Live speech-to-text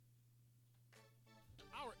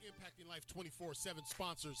Impacting Life 24/7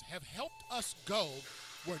 sponsors have helped us go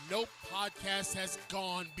where no podcast has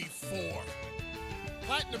gone before.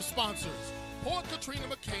 Platinum sponsors. Poet Katrina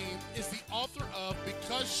McCain is the author of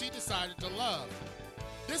Because She Decided to Love.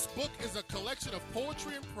 This book is a collection of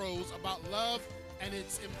poetry and prose about love and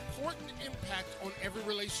its important impact on every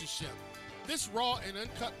relationship. This raw and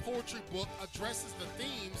uncut poetry book addresses the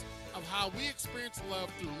themes of how we experience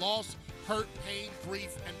love through loss, hurt, pain,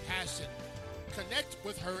 grief, and passion. Connect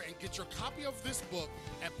with her and get your copy of this book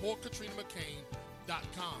at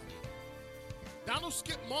PoetKatrinaMcCain.com. Donald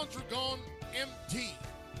Skip Mondragon, MD,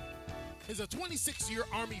 is a 26-year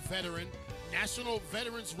Army veteran, National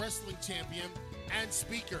Veterans Wrestling Champion, and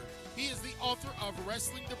speaker. He is the author of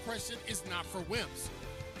Wrestling Depression is Not for Wimps.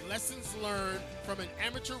 Lessons learned from an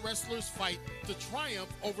amateur wrestler's fight to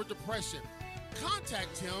triumph over depression.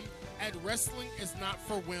 Contact him at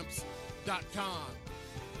WrestlingIsNotForWimps.com.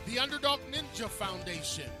 The Underdog Ninja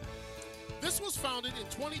Foundation. This was founded in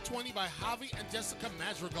 2020 by Javi and Jessica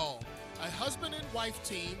Madrigal, a husband and wife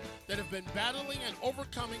team that have been battling and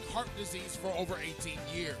overcoming heart disease for over 18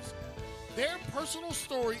 years. Their personal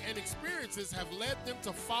story and experiences have led them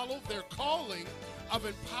to follow their calling of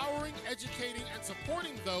empowering, educating, and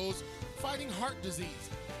supporting those fighting heart disease.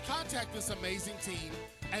 Contact this amazing team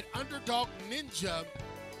at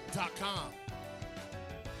UnderdogNinja.com.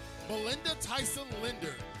 Belinda Tyson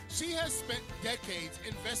Linder. She has spent decades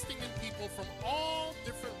investing in people from all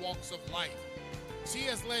different walks of life. She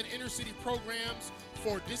has led inner city programs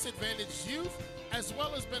for disadvantaged youth, as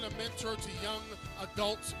well as been a mentor to young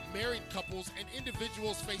adults, married couples, and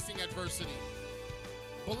individuals facing adversity.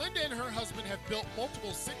 Belinda and her husband have built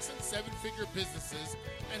multiple 6- and 7-figure businesses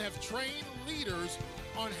and have trained leaders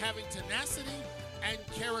on having tenacity and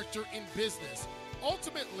character in business.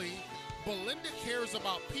 Ultimately, Belinda cares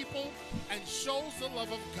about people and shows the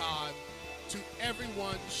love of God to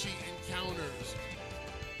everyone she encounters.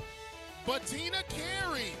 Bettina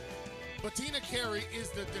Carey. Bettina Carey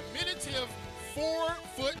is the diminutive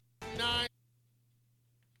 4'9".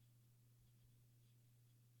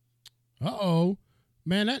 Uh-oh.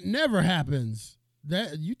 Man, that never happens.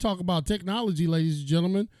 That you talk about technology, ladies and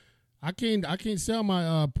gentlemen. I can't sell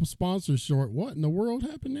my sponsor short. What in the world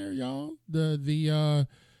happened there, y'all? The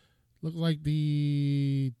look like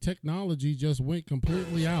the technology just went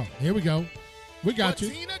completely out. Here we go. We got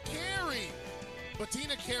Bettina Carey.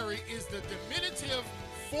 Bettina Carey is the diminutive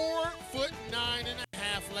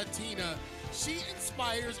 4'9.5" Latina. She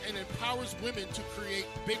inspires and empowers women to create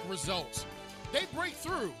big results. They break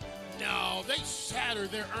through. No, they shatter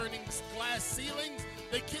their earnings glass ceilings.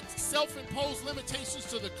 They kick self-imposed limitations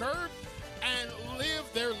to the curb and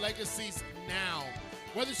live their legacies now.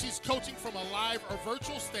 Whether she's coaching from a live or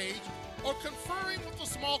virtual stage or conferring with a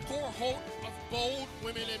small cohort of bold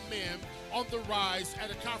women and men on the rise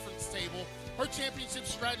at a conference table, her championship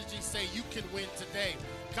strategies say you can win today.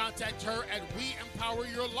 Contact her at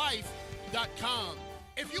WeEmpowerYourLife.com.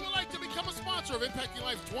 If you would like to become a sponsor of Impacting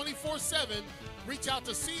Life 24/7, reach out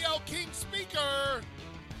to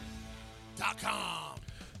CLKingspeaker.com.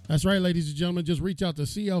 That's right, ladies and gentlemen. Just reach out to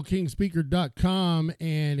CLKingspeaker.com.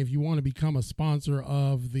 And if you want to become a sponsor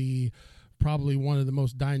of probably one of the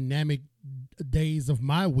most dynamic days of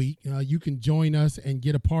my week, you can join us and be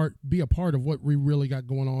a part of what we really got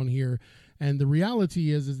going on here. And the reality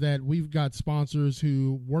is that we've got sponsors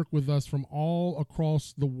who work with us from all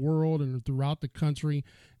across the world and throughout the country,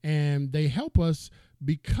 and they help us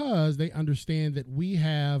because they understand that we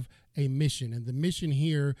have a mission. And the mission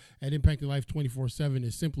here at Impacting Life 24/7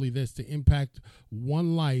 is simply this: to impact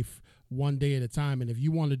one life one day at a time. And if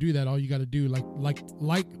you want to do that, all you got to do, like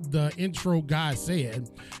the intro guy said,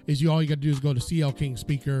 is all you got to do is go to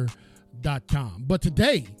CLKingspeaker.com. But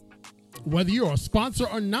today, whether you're a sponsor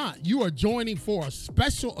or not, you are joining for a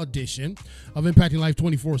special edition of Impacting Life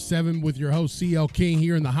 24/7 with your host, CL King,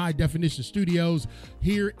 here in the High Definition Studios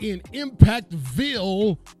here in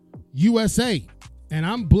Impactville, USA. And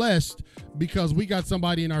I'm blessed because we got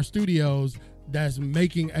somebody in our studios that's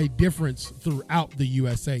making a difference throughout the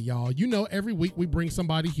USA, y'all. You know, every week we bring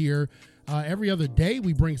somebody here. Every other day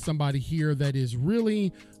we bring somebody here that is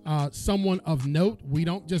really someone of note. We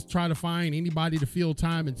don't just try to find anybody to fill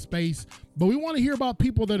time and space, but we want to hear about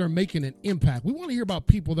people that are making an impact. We want to hear about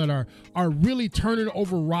people that are really turning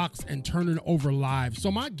over rocks and turning over lives. So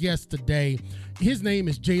my guest today, his name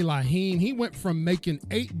is Jay Lahim. He went from making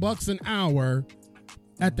 $8 an hour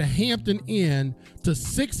at the Hampton Inn to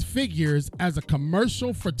 6 figures as a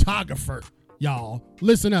commercial photographer. Y'all,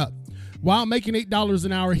 listen up. While making $8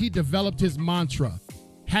 an hour, he developed his mantra,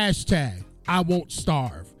 #I won't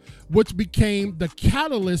starve, which became the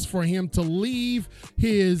catalyst for him to leave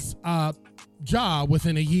his job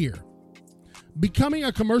within a year. Becoming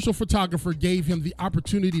a commercial photographer gave him the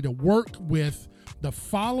opportunity to work with the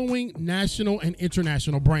following national and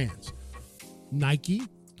international brands: Nike,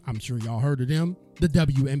 I'm sure y'all heard of them, the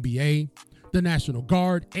WNBA, the National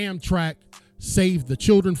Guard, Amtrak, Save the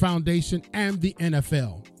Children Foundation, and the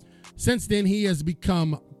NFL. Since then, he has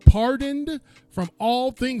become pardoned from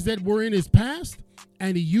all things that were in his past,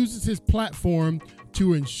 and he uses his platform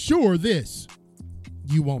to ensure this: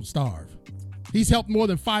 you won't starve. He's helped more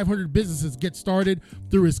than 500 businesses get started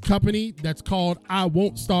through his company that's called I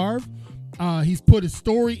Won't Starve. He's put his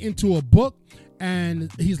story into a book, and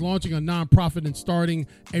he's launching a nonprofit and starting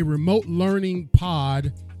a remote learning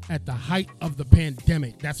pod at the height of the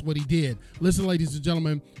pandemic. That's what he did. Listen, ladies and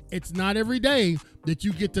gentlemen, it's not every day that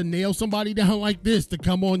you get to nail somebody down like this to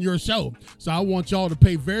come on your show. So I want y'all to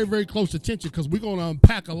pay very, very close attention, because we're going to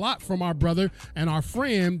unpack a lot from our brother and our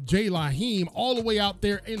friend, Jay Laheem, all the way out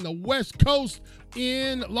there in the West Coast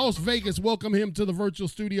in Las Vegas. Welcome him to the virtual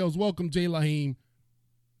studios. Welcome, Jay Laheem.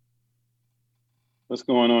 What's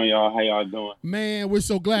going on, y'all? How y'all doing? Man, we're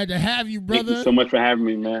so glad to have you, brother. Thank you so much for having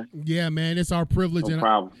me, man. Yeah, man, it's our privilege. No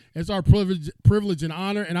problem. It's our privilege and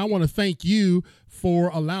honor, and I want to thank you for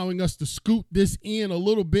allowing us to scoot this in a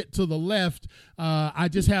little bit to the left. I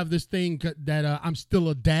just have this thing that I'm still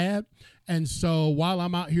a dad, and so while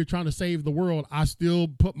I'm out here trying to save the world, I still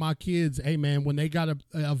put my kids, hey, man, when they got an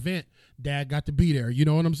event, Dad got to be there. You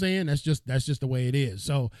know what I'm saying? That's just the way it is.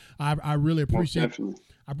 So I really appreciate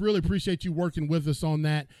I really appreciate you working with us on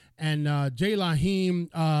that. And Jay Laheem,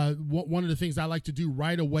 one of the things I like to do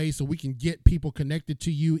right away so we can get people connected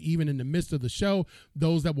to you even in the midst of the show,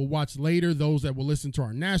 those that will watch later, those that will listen to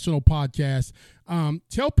our national podcast,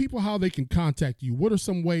 tell people how they can contact you. What are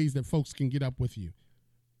some ways that folks can get up with you?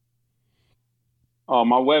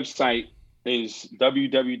 My website is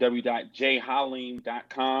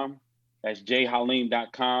www.jhaleem.com. That's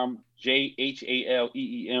jhaleem.com,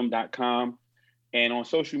 JHALEEM.com. And on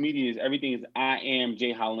social media, everything is I am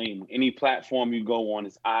Jay Haleem. Any platform you go on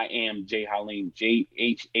is I am Jay Haleem,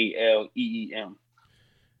 JHALEEM.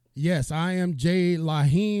 Yes, I am Jay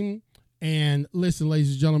Laheem. And listen,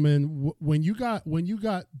 ladies and gentlemen, when you got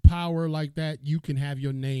power like that, you can have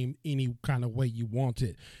your name any kind of way you want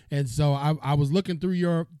it. And so I was looking through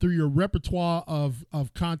your repertoire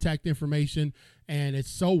of contact information, and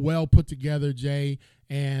it's so well put together, Jay.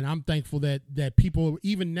 And I'm thankful that people,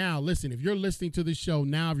 even now, listen, if you're listening to this show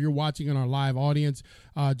now, if you're watching in our live audience,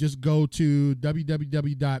 just go to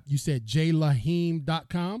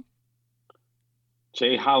www.jaylaheem.com.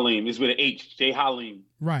 Jay Haleem is with an H, Jay Haleem.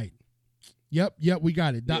 Right. Yep, we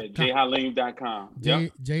got it. Yeah, jhaleem.com.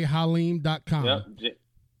 jhaleem.com.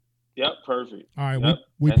 Yep, perfect. All right, yep,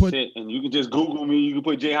 we that's put it. And you can just Google me. You can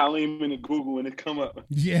put Jay Haleem into Google and it come up.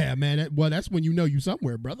 Yeah, man. That's when you know you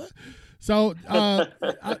somewhere, brother. So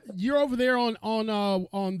you're over there on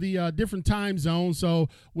the different time zones, so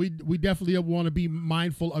we definitely want to be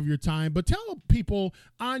mindful of your time. But tell people,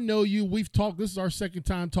 I know you. We've talked. This is our second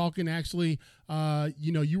time talking. Actually,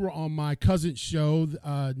 you were on my cousin's show,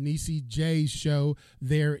 Niecy J's show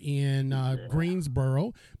there in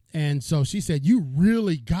Greensboro, and so she said you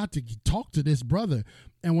really got to talk to this brother.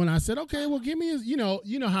 And when I said, okay, well, give me his, you know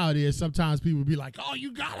how it is. Sometimes people be like, oh,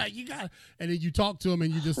 you got it. And then you talk to them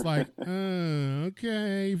and you're just like,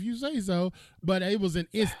 okay, if you say so. But it was an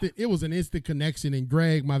instant connection. And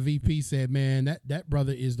Greg, my VP, said, man, that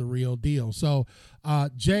brother is the real deal. So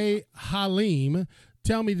Jay Haleem,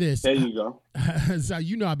 tell me this. There you go. So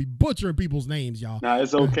I be butchering people's names, y'all. Nah,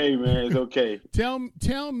 it's okay, man. It's okay.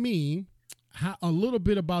 Tell me a little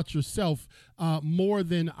bit about yourself, more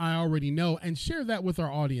than I already know, and share that with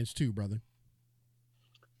our audience too, brother.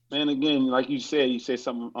 Man, again, like you said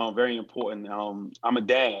something very important. I'm a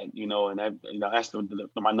dad, and that's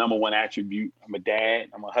my number one attribute. I'm a dad.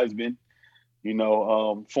 I'm a husband.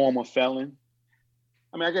 Former felon.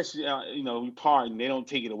 I mean, I guess we pardon. They don't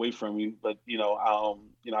take it away from you, but I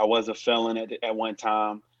was a felon at one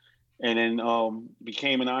time, and then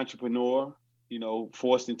became an entrepreneur.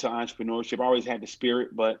 Forced into entrepreneurship. I always had the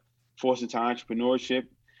spirit, but forced into entrepreneurship.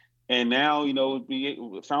 And now,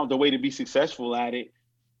 found a way to be successful at it.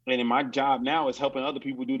 And in my job now is helping other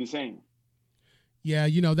people do the same. Yeah,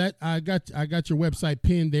 that I got your website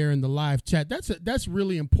pinned there in the live chat. That's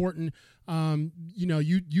really important.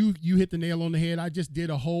 You hit the nail on the head. I just did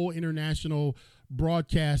a whole international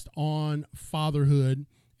broadcast on fatherhood.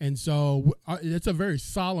 And so it's a very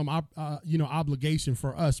solemn, obligation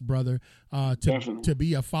for us, brother, to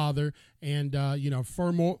be a father. And,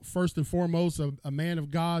 first and foremost, a man of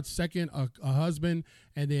God, second, a husband,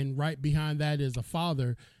 and then right behind that is a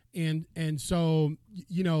father. And so,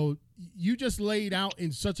 you just laid out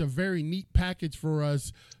in such a very neat package for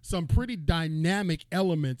us some pretty dynamic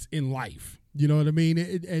elements in life. You know what I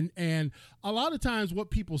mean? And a lot of times what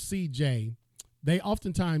people see, Jay, they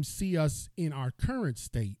oftentimes see us in our current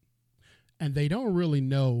state, and they don't really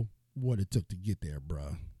know what it took to get there,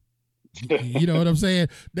 bro. You know what I'm saying?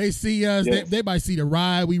 They see us, yes. they might see the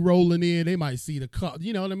ride we rolling in, they might see the cut.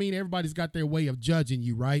 You know what I mean? Everybody's got their way of judging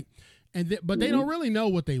you, right? But they don't really know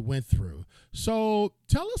what they went through. So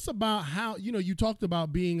tell us about how, you talked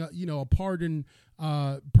about being a pardoned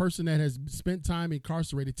person that has spent time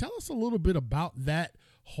incarcerated. Tell us a little bit about that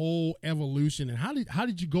whole evolution, and how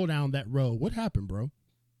did you go down that road? What happened, bro?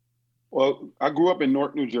 Well, I grew up in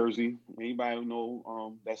Newark, New Jersey. Anybody who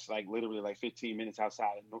know, that's like literally like 15 minutes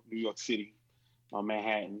outside of New York City,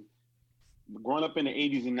 Manhattan. Growing up in the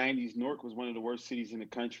 80s and 90s, Newark was one of the worst cities in the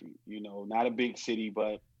country. Not a big city,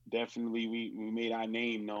 but definitely we made our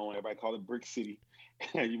name known. Everybody called it Brick City.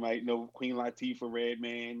 You might know Queen Latifah,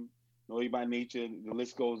 Redman, Naughty by Nature. The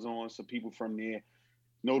list goes on. So people from there,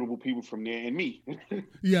 notable people from there, and me.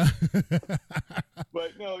 Yeah.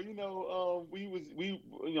 But no,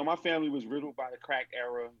 my family was riddled by the crack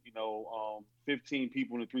era. 15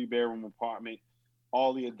 people in a 3-bedroom apartment.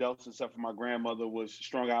 All the adults except for my grandmother was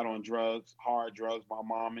strung out on drugs, hard drugs, my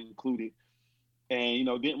mom included. And,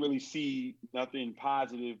 didn't really see nothing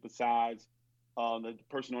positive besides the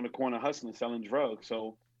person on the corner hustling, selling drugs.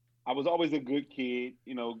 So I was always a good kid,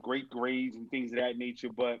 great grades and things of that nature.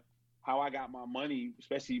 But how I got my money,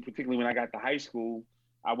 particularly when I got to high school,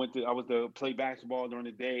 I was to play basketball during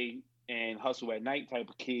the day and hustle at night type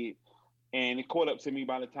of kid. And it caught up to me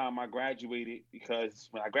by the time I graduated, because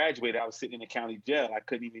when I graduated, I was sitting in the county jail. I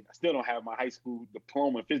still don't have my high school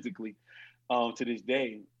diploma physically to this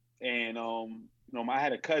day. And, I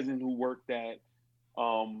had a cousin who worked at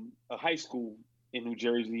a high school in New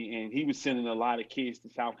Jersey, and he was sending a lot of kids to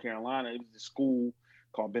South Carolina. It was a school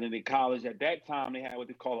called Benedict College. At that time, they had what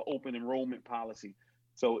they call an open enrollment policy.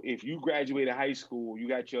 So if you graduated high school, you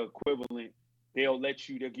got your equivalent, they'll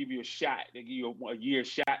give you a shot. They give you a year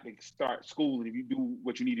shot to start school. And if you do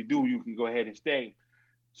what you need to do, you can go ahead and stay.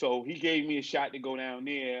 So he gave me a shot to go down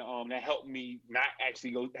there. That helped me not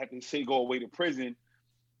actually go away to prison.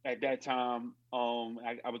 At that time,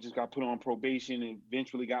 I just got put on probation and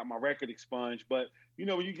eventually got my record expunged. But,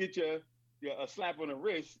 when you get a slap on the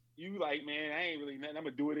wrist, you like, man, I ain't really nothing. I'm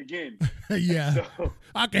going to do it again. Yeah, so,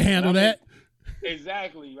 I can handle that.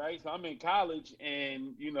 Exactly, right? So I'm in college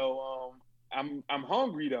and, I'm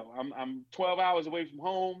hungry, though. I'm 12 hours away from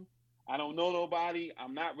home. I don't know nobody.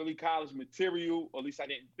 I'm not really college material, or at least I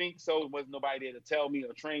didn't think so. There wasn't nobody there to tell me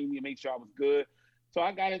or train me and make sure I was good. So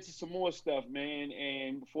I got into some more stuff, man.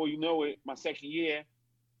 And before you know it, my second year,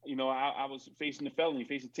 I was facing a felony,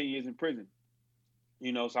 facing 10 years in prison.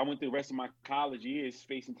 So I went through the rest of my college years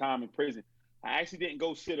facing time in prison. I actually didn't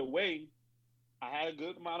go sit away. I had a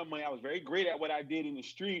good amount of money. I was very great at what I did in the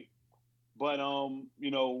street. But,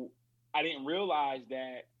 I didn't realize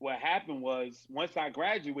that what happened was once I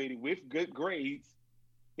graduated with good grades,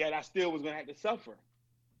 that I still was going to have to suffer.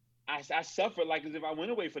 I suffered like as if I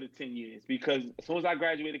went away for the 10 years, because as soon as I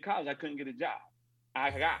graduated college, I couldn't get a job.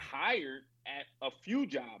 I got hired at a few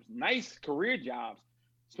jobs, nice career jobs.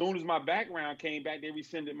 As soon as my background came back, they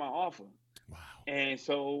rescinded my offer. Wow. And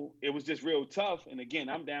so it was just real tough. And again,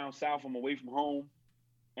 I'm down south, I'm away from home,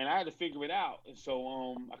 and I had to figure it out. And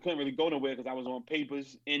so I couldn't really go nowhere because I was on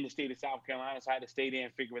papers in the state of South Carolina. So I had to stay there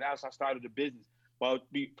and figure it out. So I started a business. Well, to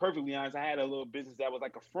be perfectly honest, I had a little business that was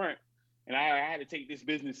like a front. And I had to take this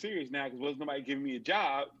business serious now because wasn't nobody giving me a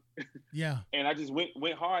job. Yeah. And I just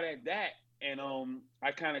went hard at that. And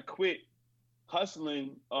I kind of quit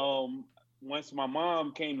hustling once my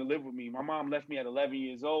mom came to live with me. My mom left me at 11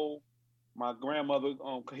 years old. My grandmother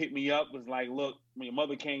hit me up, was like, look, when your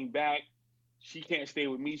mother came back, she can't stay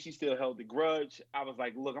with me. She still held the grudge. I was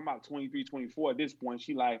like, look, I'm about 23, 24 at this point.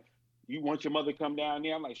 She like, you want your mother to come down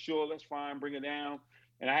there? I'm like, sure, that's fine. Bring her down.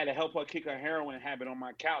 And I had to help her kick her heroin habit on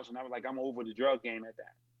my couch. And I was like, I'm over the drug game at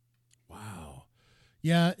that. Wow.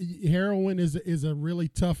 Yeah, heroin is a really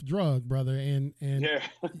tough drug, brother. And yeah.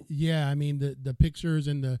 Yeah, I mean, the pictures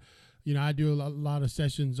and the, I do a lot of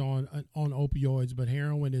sessions on opioids, but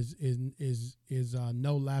heroin is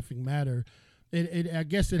no laughing matter. I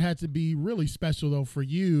guess it had to be really special though for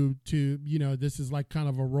you to, this is like kind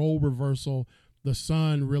of a role reversal, the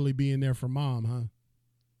son really being there for mom, huh?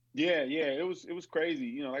 Yeah, it was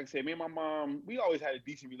crazy. Like I said, me and my mom, we always had a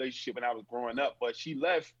decent relationship when I was growing up, but she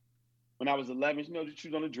left when I was 11. She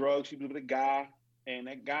was on the drugs. She was with a guy, and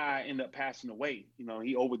that guy ended up passing away.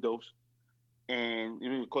 He overdosed, and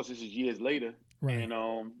of course this is years later. Right.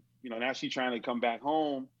 And now she's trying to come back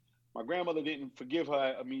home, My grandmother didn't forgive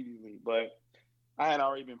her immediately, but I had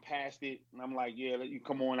already been past it, and I'm like, yeah, you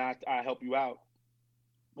come on, I help you out.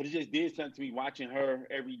 But it just did something to me watching her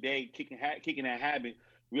every day kicking that habit.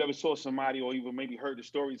 We ever saw somebody or even maybe heard the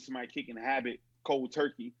story of somebody kicking the habit cold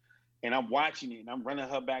turkey, and I'm watching it and I'm running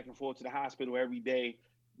her back and forth to the hospital every day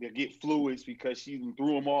to get fluids because she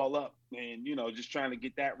threw them all up and, just trying to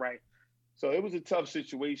get that right. So it was a tough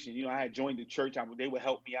situation. I had joined the church. They would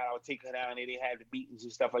help me out. I would take her down there. They had the meetings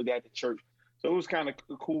and stuff like that at the church. So it was kind of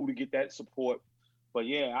cool to get that support. But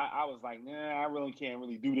yeah, I was like, nah, I really can't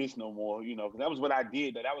really do this no more, because that was what I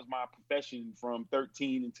did. That was my profession from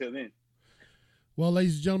 13 until then. Well,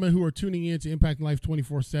 ladies and gentlemen who are tuning in to Impacting Life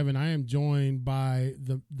 24/7, I am joined by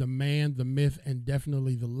the man, the myth, and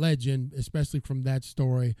definitely the legend, especially from that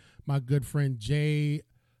story, my good friend Jay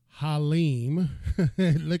Halim.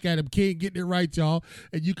 Look at him, can't get it right, y'all.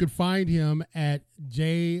 And you can find him at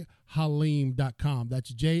jhalim.com.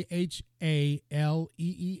 That's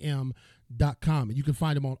JHALEEM.com. And you can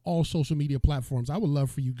find him on all social media platforms. I would love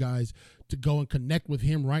for you guys to go and connect with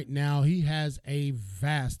him right now. He has a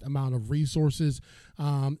vast amount of resources,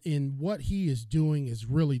 and what he is doing is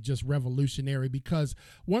really just revolutionary, because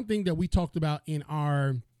one thing that we talked about in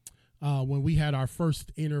our when we had our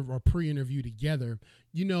first pre-interview together,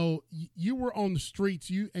 you were on the streets,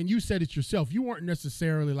 and you said it yourself. You weren't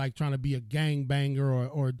necessarily like trying to be a gangbanger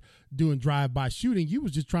or doing drive-by shooting. You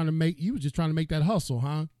was just trying to make that hustle,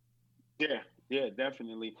 huh? Yeah,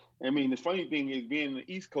 definitely. I mean, the funny thing is, being on the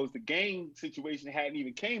East Coast, the gang situation hadn't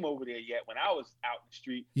even came over there yet when I was out in the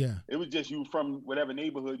street. Yeah. It was just you from whatever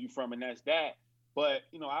neighborhood you from, and that's that. But,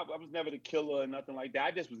 I was never the killer or nothing like that.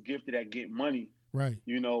 I just was gifted at getting money. Right.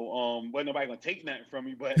 Wasn't nobody gonna take nothing from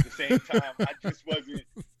me, but at the same time,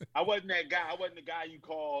 I wasn't that guy. I wasn't the guy you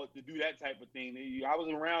call to do that type of thing. I was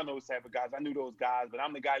around those type of guys. I knew those guys, but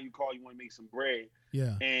I'm the guy you call, you want to make some bread.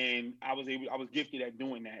 Yeah. And I was gifted at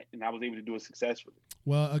doing that, and I was able to do it successfully.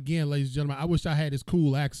 Well, again, ladies and gentlemen, I wish I had this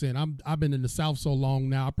cool accent. I've been in the South so long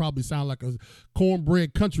now. I probably sound like a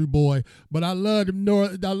cornbread country boy, but I love them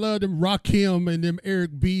Rakim and them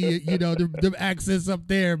Eric B. them accents up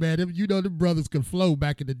there, man. Them brothers could flow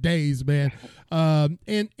back in the days, man. And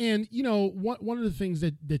one of the things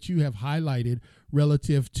that you have highlighted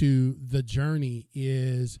relative to the journey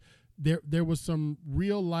is there was some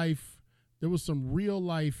real life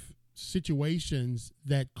situations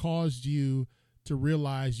that caused you to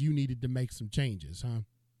realize you needed to make some changes, huh?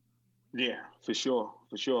 Yeah, for sure.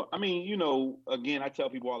 I mean, again, I tell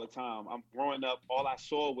people all the time, I'm growing up, all I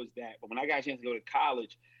saw was that. But when I got a chance to go to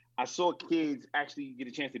college, I saw kids actually get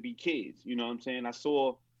a chance to be kids. You know what I'm saying? I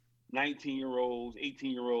saw 19-year-olds,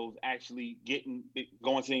 18-year-olds actually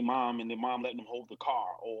going to their mom and their mom letting them hold the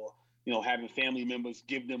car, or, having family members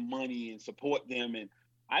give them money and support them. And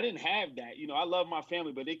I didn't have that. I love my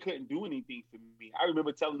family, but they couldn't do anything for me. I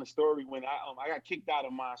remember telling the story when I got kicked out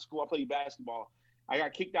of my school. I played basketball. I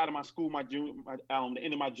got kicked out of my school the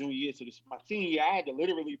end of my junior year. So my senior year, I had to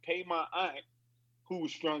literally pay my aunt, who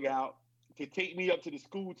was strung out, to take me up to the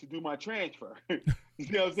school to do my transfer. You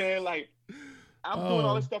know what I'm saying? Like, I'm doing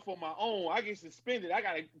all this stuff on my own. I get suspended. I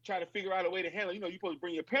got to try to figure out a way to handle it. You're supposed to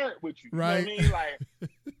bring your parent with you. You right. know what I mean? Like,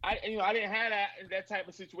 I didn't have that type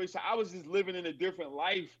of situation. I was just living in a different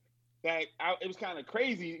life that it was kind of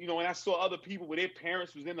crazy. When I saw other people where their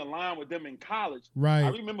parents was in the line with them in college. Right. I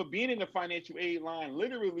remember being in the financial aid line,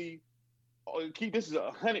 literally, keeping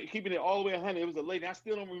it all the way 100. It was a lady. I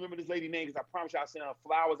still don't remember this lady's name, because I promise you I sent her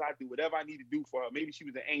flowers. I do whatever I need to do for her. Maybe she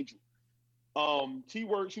was an angel.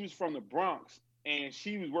 She was from the Bronx, and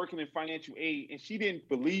she was working in financial aid, and she didn't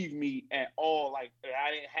believe me at all. Like, I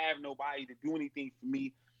didn't have nobody to do anything for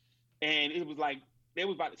me. And it was like, they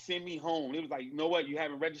was about to send me home. It was like, you know what? You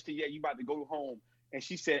haven't registered yet. You about to go home. And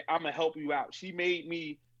she said, I'm going to help you out. She made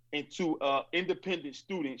me into an independent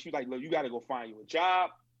student. She was like, look, you got to go find you a job,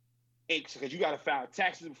 because you got to file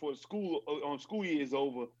taxes before school year is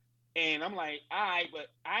over. And I'm like, all right, but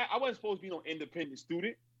I wasn't supposed to be no independent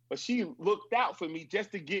student. But she looked out for me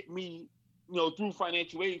just to get me, through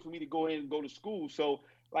financial aid for me to go ahead and go to school. So,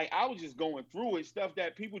 like, I was just going through it, stuff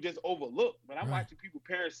that people just overlook. But I'm watching people,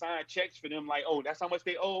 parents sign checks for them, like, oh, that's how much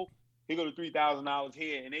they owe. They go to $3,000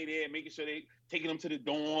 here, and they there making sure they taking them to the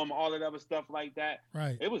dorm, all that other stuff like that.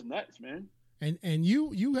 Right. It was nuts, man. And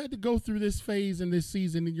you had to go through this phase and this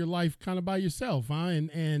season in your life kind of by yourself, huh?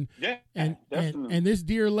 And this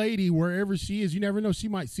dear lady, wherever she is, you never know, she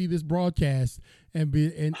might see this broadcast and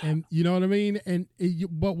you know what I mean.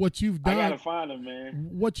 But what you've done, I gotta find her, man.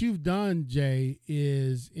 What you've done, Jay,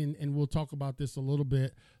 is and we'll talk about this a little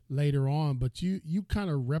bit later on. But you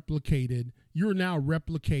kind of replicated. You're now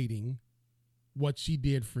replicating what she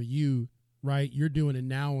did for you right? You're doing it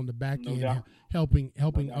now on the back No end, doubt. helping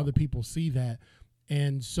doubt. other people see that.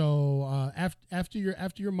 And so after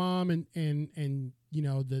your mom and you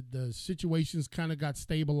know the situations kind of got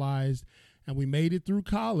stabilized and we made it through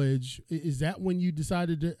college, is that when you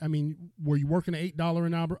decided to? I mean, were you working an $8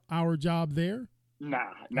 an hour job there?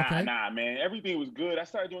 Nah, man. Everything was good. I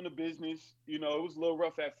started doing the business. You know, it was a little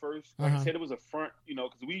rough at first. Like I said, it was a front. You know,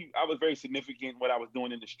 because I was very significant in what I was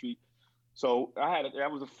doing in the street. So that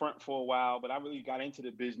was a front for a while, but I really got into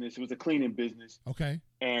the business. It was a cleaning business. Okay.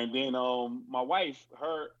 And then my wife,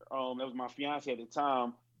 that was my fiance at the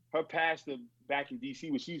time. Her pastor back in DC,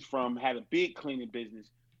 where she's from, had a big cleaning business.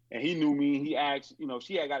 And he knew me. He asked, you know,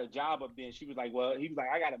 she had got a job up there. And she was like, well, he was like,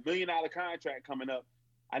 I got $1 million contract coming up.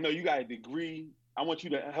 I know you got a degree. I want you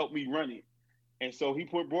to help me run it. And so he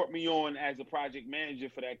brought me on as a project manager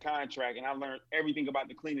for that contract. And I learned everything about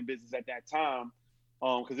the cleaning business at that time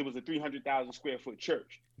because it was a 300,000 square foot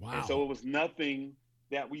church. Wow. And so it was nothing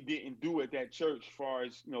that we didn't do at that church as far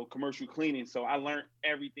as, you know, commercial cleaning. So I learned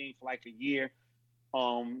everything for like a year.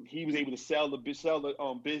 He was able to sell the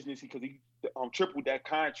business because he tripled that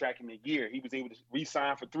contract in a year. He was able to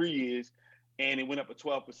re-sign for 3 years, and it went up a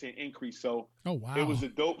 12% increase. So it was a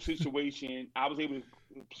dope situation. I was able to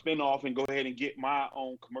spin off and go ahead and get my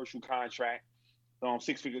own commercial contract,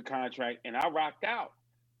 6-figure contract, and I rocked out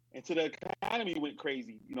until the economy went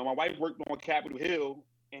crazy. You know, my wife worked on Capitol Hill,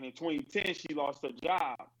 and in 2010, she lost her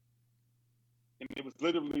job. And it was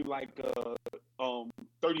literally like a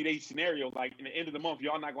 30-day scenario. Like, in the end of the month,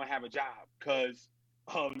 y'all not going to have a job because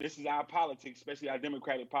this is our politics, especially our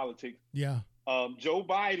Democratic politics. Yeah. Joe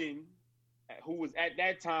Biden, who was at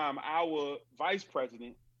that time our vice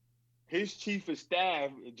president, his chief of staff,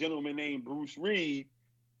 a gentleman named Bruce Reed,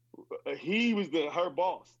 he was her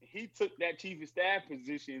boss. He took that chief of staff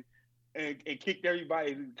position and kicked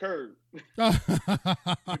everybody to the curb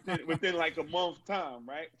within like a month's time,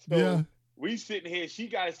 right? So we sitting here, she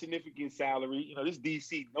got a significant salary. You know, this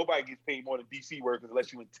DC, nobody gets paid more than DC workers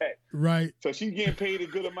unless you're in tech. Right. So she's getting paid a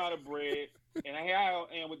good amount of bread. And here I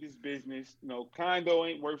am with this business. You know, condo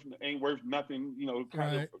ain't worth nothing. You know,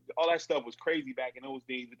 all that stuff was crazy back in those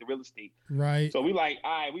days with the real estate. Right. So we like,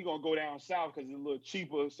 all right, we're gonna go down south because it's a little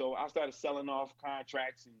cheaper. So I started selling off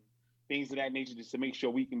contracts and things of that nature just to make sure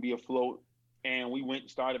we can be afloat. And we went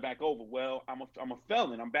and started back over. Well, I'm a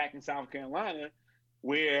felon. I'm back in South Carolina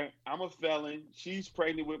where I'm a felon. She's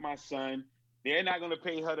pregnant with my son. They're not gonna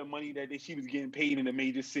pay her the money that she was getting paid in a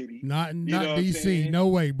major city. Not DC. No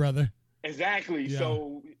way, brother. Exactly. Yeah.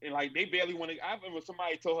 So, and like, they barely want to. I remember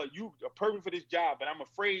somebody told her, "You are perfect for this job, but I'm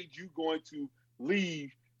afraid you going to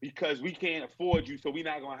leave because we can't afford you, so we're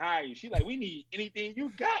not going to hire you." She's like, "We need anything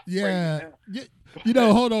you got." Yeah. You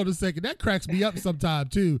know, hold on a second. That cracks me up sometime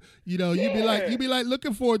too. You know, you'd be like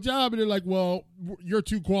looking for a job, and they're like, "Well, you're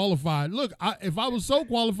too qualified." Look, if I was so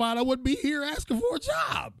qualified, I wouldn't be here asking for a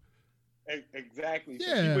job. Exactly.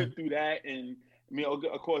 Yeah. So she went through that, and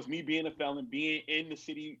of course, me being a felon, being in the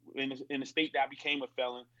city, in the state that I became a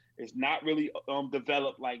felon, is not really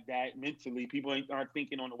developed like that mentally. People aren't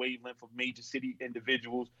thinking on the wavelength of major city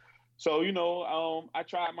individuals. So, you know, I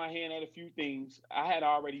tried my hand at a few things. I had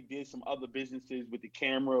already did some other businesses with the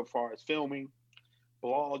camera as far as filming,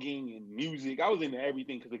 blogging, and music. I was into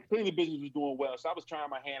everything because the cleaning business was doing well. So I was trying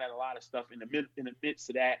my hand at a lot of stuff in the midst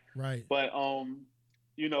of that. Right. But,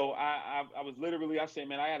 you know, I was literally, I said,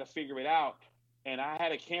 man, I had to figure it out. And I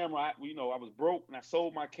had a camera. I was broke, and I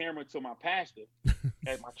sold my camera to my pastor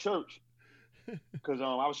at my church because I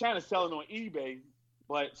was trying to sell it on eBay,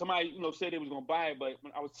 but somebody, you know, said they was gonna buy it. But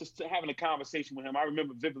when I was just having a conversation with him, I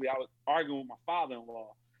remember vividly. I was arguing with my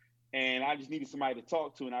father-in-law, and I just needed somebody to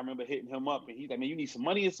talk to. And I remember hitting him up, and he's like, "Man, you need some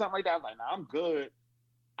money or something like that?" I was like, "Nah, I'm good.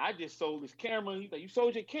 I just sold this camera." He's like, "You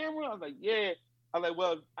sold your camera?" I was like, "Yeah." I was like,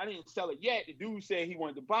 "Well, I didn't sell it yet." The dude said he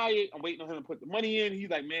wanted to buy it. I'm waiting on him to put the money in. He's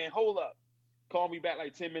like, "Man, hold up." Called me back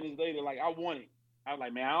like 10 minutes later, like, "I want it." I was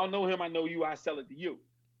like, "Man, I don't know him. I know you. I sell it to you."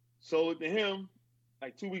 Sold it to him.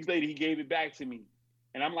 Like 2 weeks later, he gave it back to me.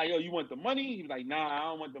 And I'm like, "Yo, you want the money?" He was like, "Nah, I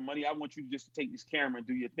don't want the money. I want you just to take this camera and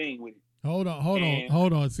do your thing with it." Hold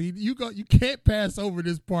on. See, you can't pass over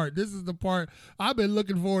this part. This is the part I've been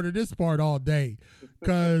looking forward to. This part all day,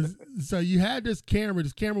 because so you had this camera.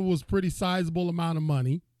 This camera was pretty sizable amount of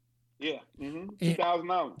money. Yeah,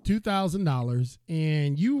 $2,000. $2,000,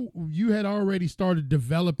 and you had already started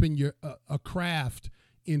developing your a craft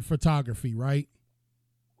in photography, right?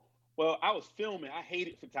 Well, I was filming. I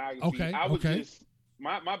hated photography. Okay. I was just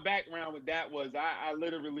my background with that was I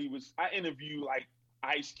literally was I interviewed like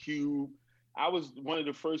Ice Cube. I was one of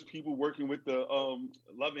the first people working with the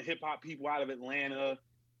Love and Hip Hop people out of Atlanta.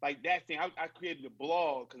 like that thing. I created a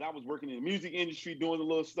blog because I was working in the music industry doing a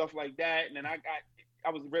little stuff like that, and then I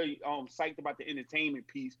was very psyched about the entertainment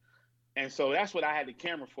piece, and so that's what I had the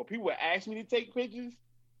camera for. People would ask me to take pictures,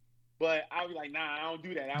 but I was like, nah, I don't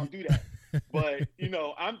do that. But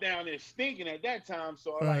I'm down there stinking at that time,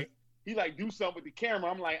 so he do something with the camera.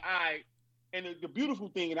 I'm like, all right. And the beautiful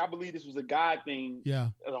thing, and I believe this was a God thing,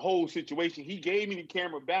 the whole situation, he gave me the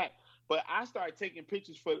camera back. But I started taking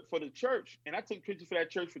pictures for the church, and I took pictures for that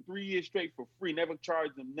church for 3 years straight for free, never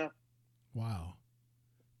charged them nothing. Wow.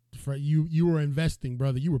 You were investing,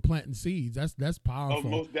 brother. You were planting seeds. That's powerful. Oh,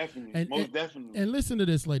 most definitely. Definitely. And listen to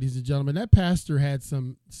this, ladies and gentlemen. That pastor had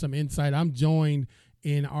some insight. I'm joined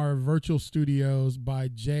in our virtual studios by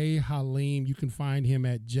Jay Halim. You can find him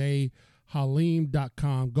at jhalim.com.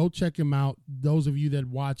 Go check him out. Those of you that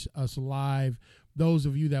watch us live, those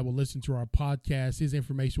of you that will listen to our podcast, his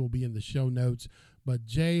information will be in the show notes. But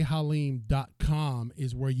jhalim.com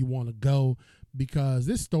is where you want to go, because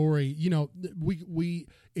this story, we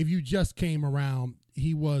if you just came around,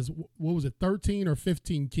 he was, what was it, 13 or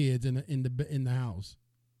 15 kids in the house.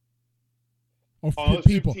 Or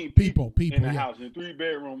people in the house, in a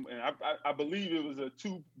 3-bedroom, and I believe it was a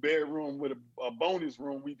 2-bedroom with a bonus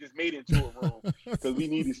room. We just made it into a room because we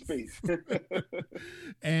needed space.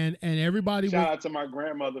 and everybody shout out to my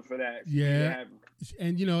grandmother for that. Yeah,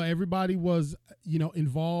 and everybody was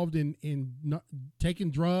involved in taking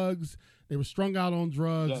drugs. They were strung out on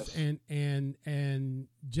drugs, yes. and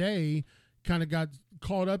Jay kind of got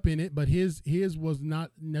caught up in it, but his was not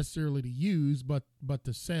necessarily to use, but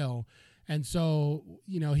to sell. And so,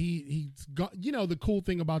 he's got, the cool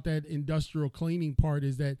thing about that industrial cleaning part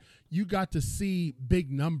is that you got to see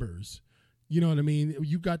big numbers. You know what I mean?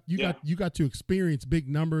 You got to experience big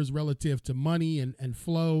numbers relative to money and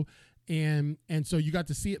flow. And so you got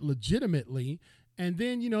to see it legitimately. And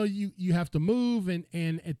then, you have to move and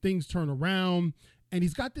things turn around. And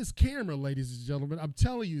he's got this camera, ladies and gentlemen. I'm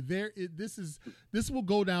telling you, this will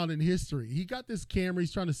go down in history. He got this camera.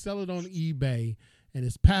 He's trying to sell it on eBay. And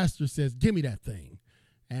his pastor says, "Give me that thing,"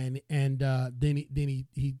 and then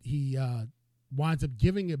he winds up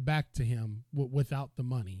giving it back to him without the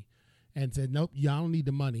money, and said, "Nope, I don't need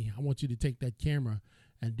the money. I want you to take that camera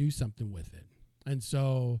and do something with it." And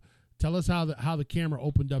so, tell us how the camera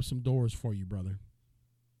opened up some doors for you, brother.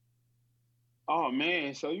 Oh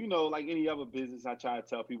man, so like any other business, I try to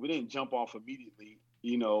tell people, it didn't jump off immediately.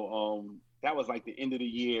 That was like the end of the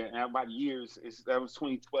year, and about years. That was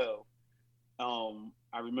 2012.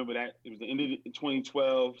 I remember that it was the end of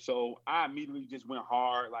 2012. So I immediately just went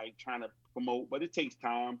hard, like trying to promote, but it takes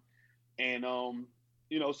time. And,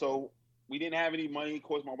 so we didn't have any money. Of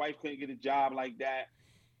course, my wife couldn't get a job like that.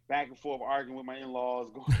 Back and forth arguing with my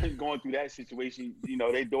in-laws, going through that situation.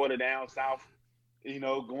 They daughter down south,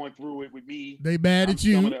 going through it with me. They mad at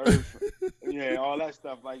you. Yeah, all that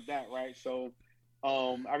stuff like that, right? So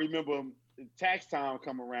I remember tax time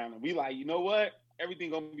come around, and we like, you know what?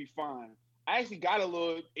 Everything gonna be fine. I actually got a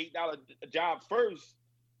little $8 job first,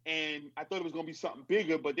 and I thought it was going to be something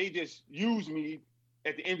bigger, but they just used me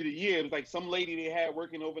at the end of the year. It was like some lady they had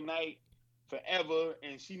working overnight forever,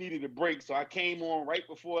 and she needed a break. So I came on right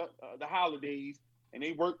before the holidays, and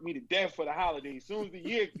they worked me to death for the holidays. As soon as the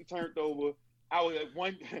year turned over, I was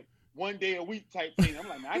like one day a week type thing. I'm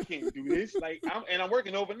like, man, I can't do this. I'm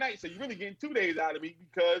working overnight, so you're really getting 2 days out of me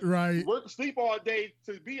because you sleep all day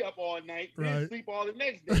to be up all night, then sleep all the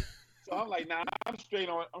next day. So I'm like, nah, I'm straight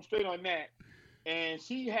on that. And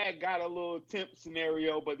she had got a little temp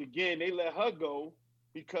scenario, but again, they let her go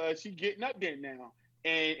because she's getting up there now.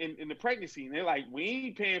 And in the pregnancy, and they're like, we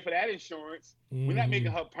ain't paying for that insurance. Mm-hmm. We're not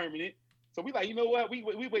making her permanent. So we like, you know what? We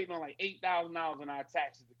waiting on like $8,000 on our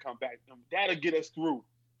taxes to come back. That'll get us through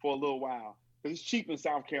for a little while. Because it's cheap in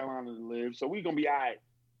South Carolina to live. So we're going to be all right.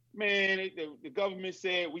 Man, the government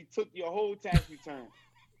said we took your whole tax return.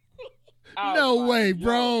 No way,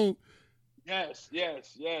 bro. Yes.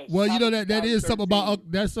 Well, that is something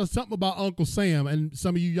about Uncle Sam, and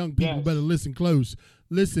some of you young people better listen close.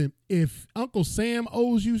 Listen, if Uncle Sam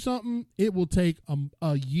owes you something, it will take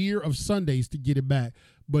a year of Sundays to get it back.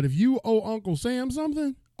 But if you owe Uncle Sam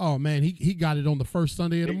something, oh man, he got it on the first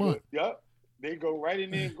Sunday of the month. Yep. They go right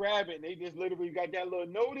in there and grab it, and they just literally got that little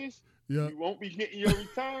notice. Yeah. You won't be getting your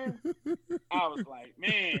return. I was like,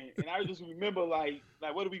 man, and I just remember like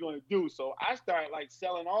what are we gonna do? So I started like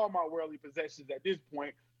selling all my worldly possessions at this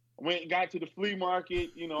point. I went and got to the flea market.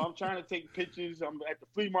 I'm trying to take pictures. I'm at the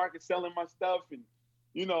flea market selling my stuff, and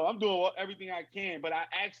I'm doing everything I can. But I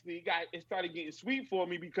actually it started getting sweet for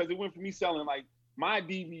me because it went from me selling like my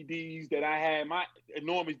DVDs that I had, my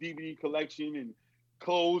enormous DVD collection, and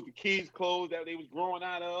clothes, the kids' clothes that they was growing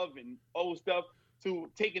out of, and old stuff, to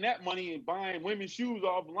taking that money and buying women's shoes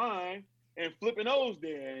offline and flipping those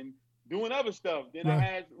there and doing other stuff. Then I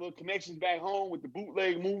had little connections back home with the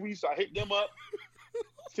bootleg movies, so I hit them up.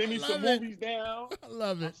 Send me some movies down. I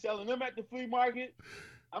love it. I'm selling them at the flea market.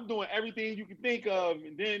 I'm doing everything you can think of.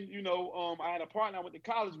 And then, I had a partner I went to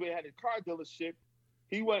college with, had a car dealership.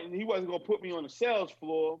 He wasn't gonna put me on the sales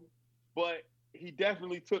floor, but he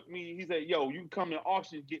definitely took me. He said, "Yo, you can come to the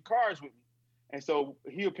auction and get cars with me." And so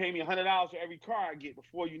he'll pay me $100 for every car I get.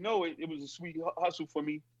 Before you know it, it was a sweet hustle for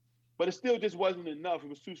me. But it still just wasn't enough. It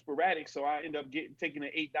was too sporadic. So I ended up taking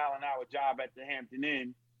an $8 an hour job at the Hampton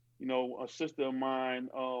Inn. A sister of mine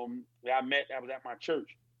that I met that was at my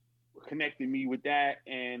church connected me with that.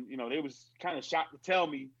 And, they was kind of shocked to tell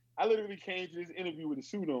me. I literally came to this interview with a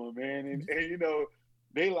suit on, man. And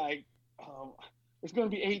they like, it's going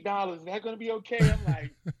to be $8. Is that going to be okay? I'm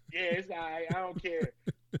like, yeah, it's all right. I don't care.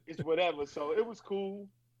 It's whatever. So it was cool.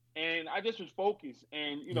 And I just was focused.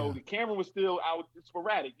 And, the camera was still out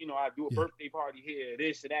sporadic. I'd do a birthday party here,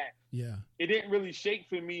 this or that. Yeah. It didn't really shake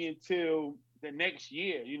for me until the next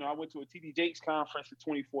year. I went to a TD Jakes conference in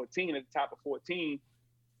 2014 at the top of 14.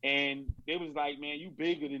 And they was like, man, you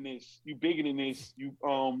bigger than this. You bigger than this.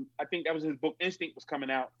 I think that was his book, Instinct, was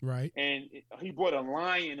coming out. Right. And he brought a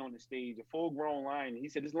lion on the stage, a full-grown lion. He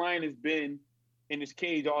said, this lion has been in this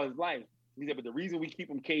cage all his life. He said, but the reason we keep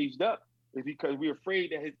him caged up is because we're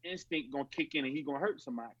afraid that his instinct going to kick in and he's going to hurt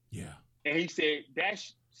somebody. Yeah. And he said,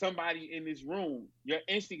 that's somebody in this room. Your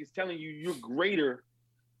instinct is telling you you're greater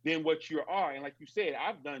than what you are. And like you said,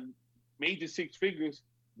 I've done major six figures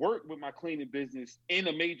work with my cleaning business in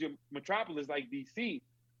a major metropolis like DC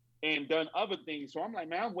and done other things. So I'm like,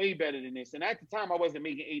 man, I'm way better than this. And at the time I wasn't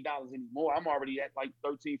making $8 anymore. I'm already at like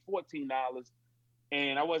 $13, $14.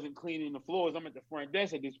 And I wasn't cleaning the floors. I'm at the front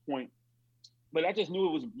desk at this point. But I just knew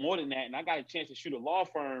it was more than that. And I got a chance to shoot a law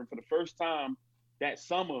firm for the first time that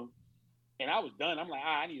summer. And I was done. I'm like,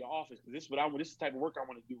 I need an office because this is this is the type of work I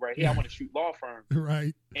want to do right here. I want to shoot law firms.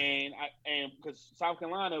 Right. And because South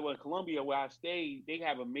Carolina, Columbia, where I stayed, they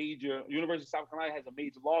have University of South Carolina has a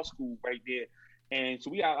major law school right there. And so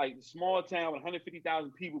we got like a small town with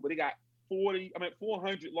 150,000 people, but they got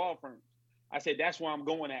 400 law firms. I said, that's where I'm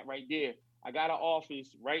going at right there. I got an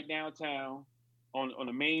office right downtown on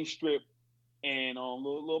the main strip and on a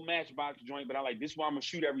little Matchbox joint, but I like, this is where I'm going to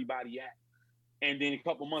shoot everybody at. And then a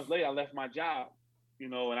couple months later, I left my job,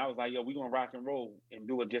 and I was like, yo, we're going to rock and roll and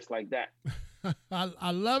do it just like that.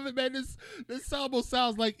 I love it, man. This almost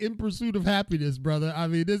sounds like In Pursuit of Happiness, brother. I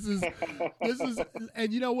mean, this is,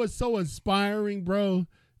 and you know what's so inspiring, bro,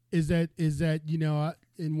 is that,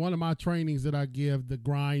 in one of my trainings that I give, the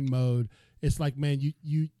grind mode, it's like, man,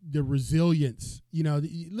 the resilience,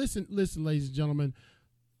 listen, ladies and gentlemen,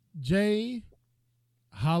 jhalim.com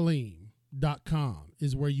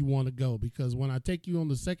is where you want to go, because when I take you on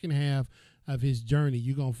the second half of his journey,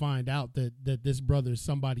 you're going to find out that this brother is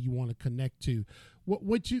somebody you want to connect to.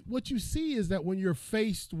 What you see is that when you're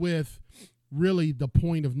faced with really the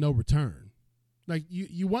point of no return, like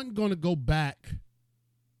you wasn't going to go back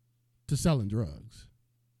to selling drugs,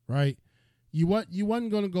 right? You wasn't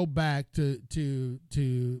going to go back to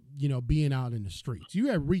being out in the streets. You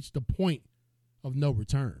had reached the point of no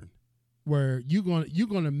return, where you're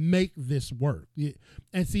gonna make this work.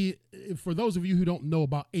 And see, for those of you who don't know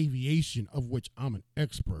about aviation, of which I'm an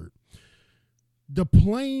expert, the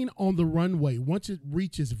plane on the runway, once it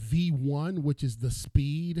reaches V1, which is the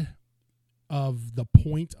speed of the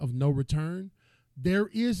point of no return, there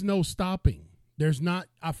is no stopping. There's not,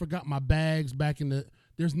 I forgot my bags back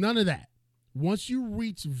there's none of that. Once you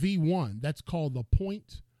reach V1, that's called the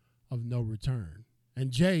point of no return.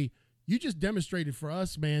 And Jay, you just demonstrated for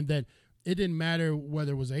us, man, that it didn't matter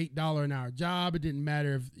whether it was an $8 an hour job. It didn't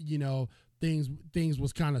matter if, things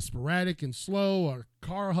was kind of sporadic and slow, or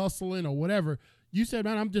car hustling or whatever. You said,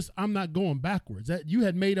 man, I'm not going backwards. That you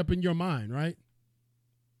had made up in your mind, right?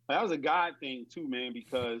 That was a God thing too, man,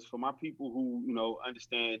 because for my people who,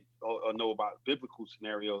 understand or know about biblical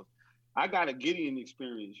scenarios, I got a Gideon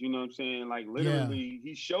experience, you know what I'm saying? Like literally,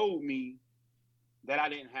 He showed me that I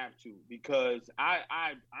didn't have to, because I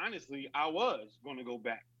honestly, I was going to go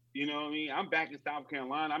back. You know what I mean? I'm back in South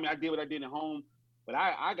Carolina. I mean, I did what I did at home, but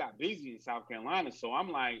I got busy in South Carolina. So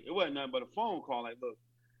I'm like, it wasn't nothing but a phone call. Like, look,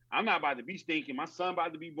 I'm not about to be stinking. My son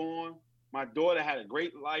about to be born. My daughter had a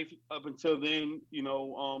great life up until then,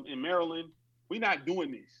 in Maryland. We're not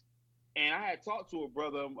doing this. And I had talked to a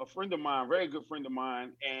brother, a friend of mine, very good friend of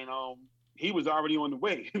mine, and he was already on the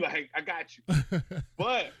way. Like, I got you.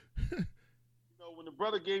 But when the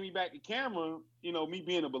brother gave me back the camera, me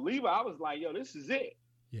being a believer, I was like, yo, this is it.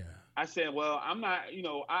 Yeah. I said, well, I'm not,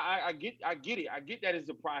 I get it. I get that it's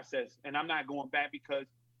a process, and I'm not going back because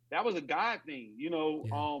that was a God thing.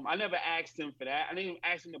 I never asked him for that. I didn't even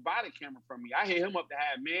ask him to buy the camera from me. I hit him up to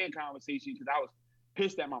have man conversation because I was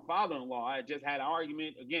pissed at my father-in-law. I just had an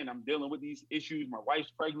argument. Again, I'm dealing with these issues. My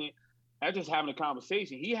wife's pregnant. I just having a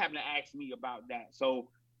conversation. He happened to ask me about that. So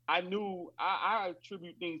I knew I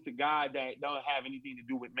attribute things to God that don't have anything to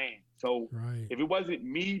do with man. So if it wasn't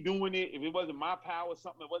me doing it, if it wasn't my power,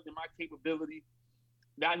 something that wasn't my capability,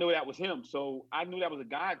 I know that was him. So I knew that was a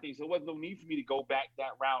God thing. So there wasn't no need for me to go back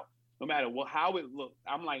that route, no matter how it looked.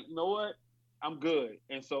 I'm like, you know what? I'm good.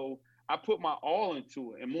 And so I put my all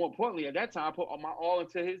into it. And more importantly, at that time, I put my all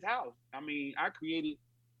into his house. I mean, I created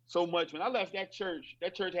so much. When I left that church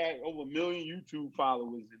had over 1 million YouTube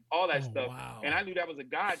followers and all that stuff. Wow. And I knew that was a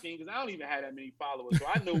God thing because I don't even have that many followers. So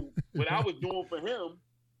I knew what I was doing for him,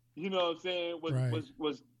 you know what I'm saying,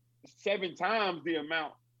 was 7 times the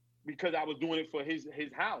amount because I was doing it for his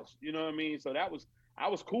house. You know what I mean? So I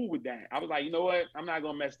was cool with that. I was like, you know what? I'm not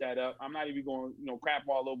gonna mess that up. I'm not even going to crap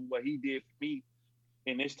all over what he did for me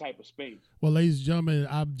in this type of space. Well, ladies and gentlemen,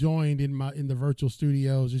 I've joined in the virtual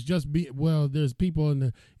studios. It's just there's people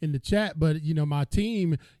in the chat, but my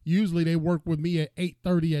team usually they work with me at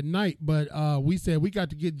 8:30 at night. But we said we got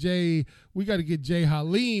to get Jay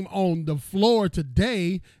Halim on the floor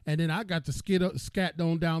today, and then I got to scat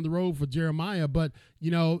on down the road for Jeremiah. But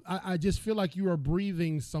I just feel like you are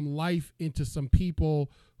breathing some life into some people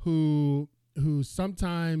who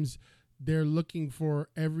sometimes they're looking for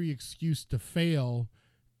every excuse to fail,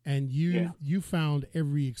 and you found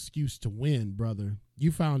every excuse to win, brother.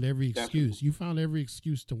 You found every excuse. Definitely. You found every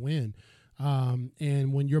excuse to win.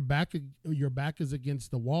 And when your back is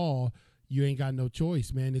against the wall, you ain't got no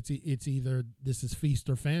choice, man. It's either this is feast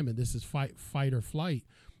or famine. This is fight or flight.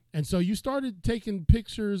 And so you started taking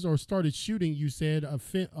pictures or started shooting, you said,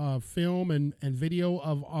 film and video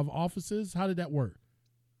of offices. How did that work?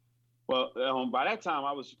 Well, by that time,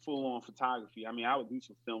 I was full on photography. I mean, I would do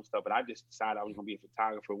some film stuff, but I just decided I was going to be a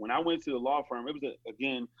photographer. When I went to the law firm, it was,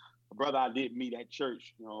 a brother I did meet at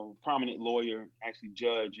church, prominent lawyer, actually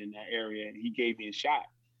judge in that area, and he gave me a shot.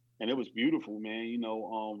 And it was beautiful, man.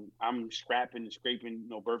 I'm scrapping and scraping,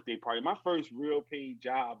 birthday party. My first real paid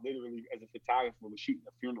job, literally, as a photographer was shooting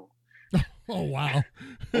a funeral. Oh, wow.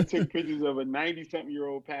 I took pictures of a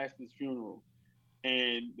 90-something-year-old pastor's funeral.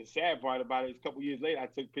 And the sad part about it is a couple years later, I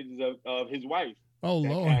took pictures of his wife that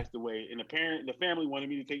Lord. passed away. And the family wanted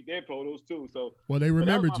me to take their photos too. So they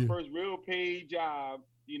remembered you. That was my first real paid job,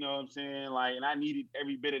 you know what I'm saying? Like, and I needed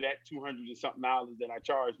every bit of that $200 and something that I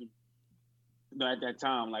charged them. At that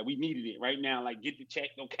time, like we needed it right now. Like, get the check,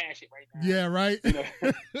 don't cash it right now. Yeah, right.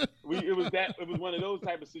 It was one of those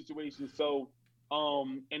type of situations. So,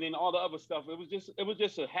 and then all the other stuff, it was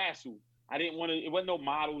just a hassle. I didn't want to. It wasn't no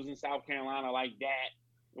models in South Carolina like that.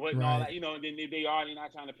 It wasn't all that, And then they're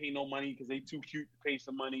not trying to pay no money because they too cute to pay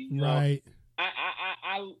some money. Right.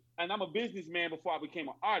 And I'm a businessman before I became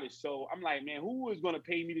an artist, so I'm like, man, who is going to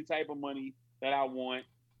pay me the type of money that I want,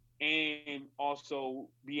 and also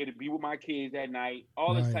be able to be with my kids at night,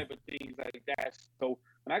 all this type of things like that. So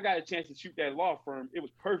when I got a chance to shoot that law firm, it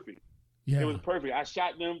was perfect. Yeah. It was perfect. I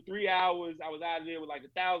shot them 3 hours. I was out of there with like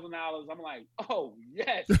 $1,000. I'm like, oh,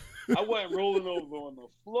 yes. I wasn't rolling over on the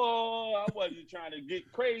floor. I wasn't trying to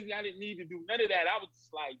get crazy. I didn't need to do none of that. I was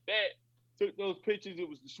just like that. Took those pictures. It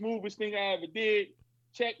was the smoothest thing I ever did.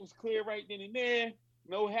 Check was clear right then and there.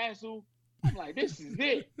 No hassle. I'm like, this is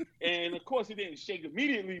it. And of course, it didn't shake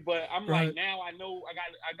immediately, but I'm like, now I know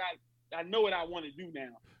I know what I want to do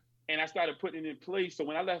now. And I started putting it in place. So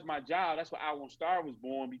when I left my job, that's why I Want Star was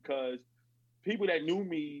born, because people that knew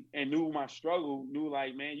me and knew my struggle knew,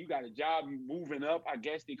 like, man, you got a job, you moving up. I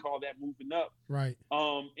guess they call that moving up. Right.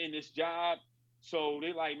 In this job. So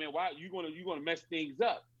they're like, man, why you gonna mess things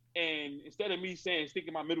up? And instead of me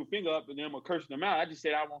sticking my middle finger up and then I'm cursing them out, I just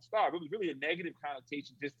said I won't starve. It was really a negative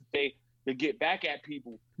connotation just to get back at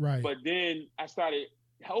people. Right. But then I started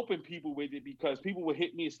helping people with it because people would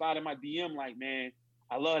hit me and slide in my DM like, man,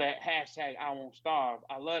 I love that hashtag I won't starve.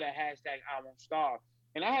 I love that hashtag I won't starve.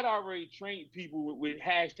 And I had already trained people with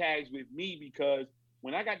hashtags with me, because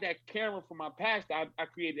when I got that camera from my pastor, I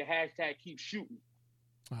created the hashtag keep shooting.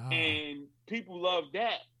 And people love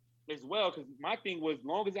that as well, because my thing was, as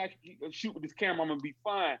long as I can shoot with this camera, I'm going to be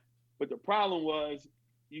fine. But the problem was,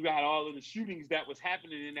 you got all of the shootings that was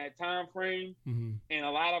happening in that time frame. Mm-hmm. And a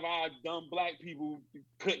lot of our dumb black people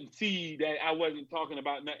couldn't see that I wasn't talking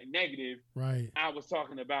about nothing negative. Right. I was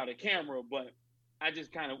talking about a camera, but I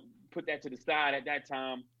just kind of put that to the side at that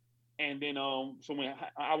time. And then so when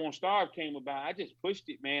I Won't Starve came about, I just pushed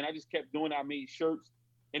it, man. I just kept doing it. I made shirts.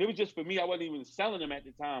 And it was just for me. I wasn't even selling them at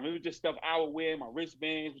the time. It was just stuff I would wear, my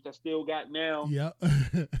wristbands, which I still got now. Yep.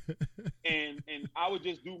 and I would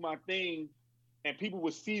just do my thing, and people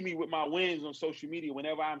would see me with my wins on social media.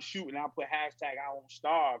 Whenever I'm shooting, I'll put hashtag I won't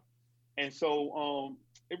starve. And so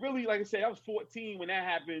it really, like I said, I was 14 when that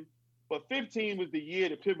happened. But 15 was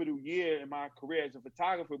the pivotal year in my career as a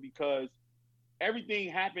photographer, because everything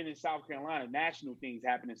happened in South Carolina. National things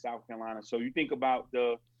happened in South Carolina. So you think about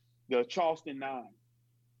the Charleston 9,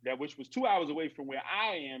 which was 2 hours away from where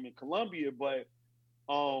I am in Columbia, but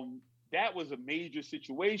that was a major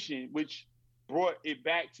situation, which brought it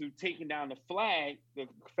back to taking down the flag, the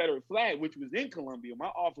Confederate flag, which was in Columbia. My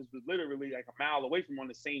office was literally like a mile away from on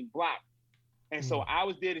the same block. And so I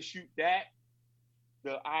was there to shoot that.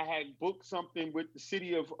 I had booked something with the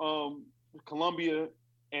city of Columbia,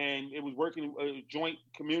 and it was working a joint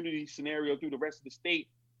community scenario through the rest of the state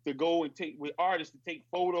to go and with artists to take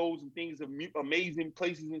photos and things of amazing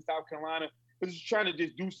places in South Carolina. I was just trying to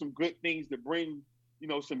just do some good things to bring,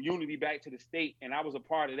 some unity back to the state. And I was a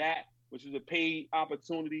part of that, which was a paid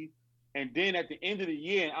opportunity. And then at the end of the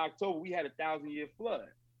year in October, we had a 1,000-year flood.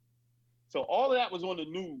 So all of that was on the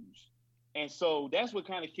news. And so that's what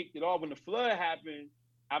kind of kicked it off. When the flood happened,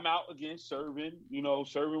 I'm out again serving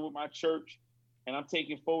with my church, and I'm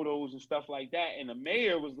taking photos and stuff like that. And the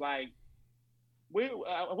mayor was like,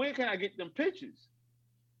 where can I get them pictures?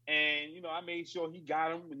 And, I made sure he got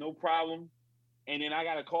them with no problem. And then I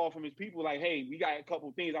got a call from his people like, hey, we got a couple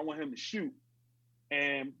of things I want him to shoot.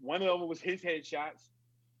 And one of them was his headshots.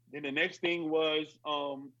 Then the next thing was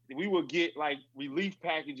we would get like relief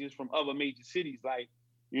packages from other major cities, like,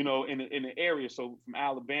 in the area. So from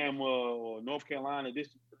Alabama or North Carolina, this,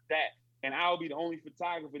 that. And I'll be the only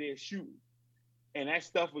photographer there shooting. And that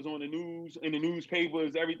stuff was on the news, in the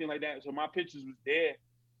newspapers, everything like that. So my pictures was there.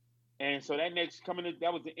 And so that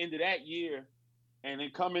was the end of that year. And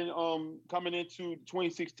then coming into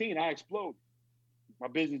 2016, I exploded. My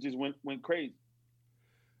business just went crazy.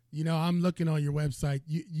 I'm looking on your website.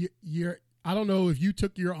 You're I don't know if you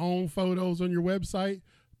took your own photos on your website,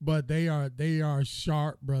 but they are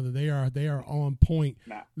sharp, brother. They are on point.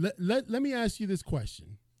 Nah. Let me ask you this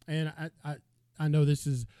question. And I know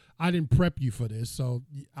I didn't prep you for this, so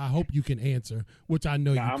I hope you can answer, which I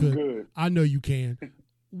know you I'm could. Good. I know you can.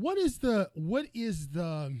 What is the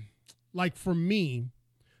like, for me,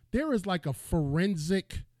 there is like a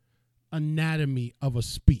forensic anatomy of a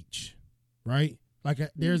speech, right? Like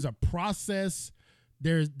there's a process,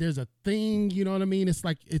 there's a thing, you know what I mean? It's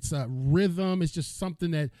like, it's a rhythm. It's just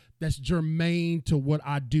something that's germane to what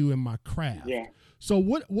I do in my craft. Yeah. So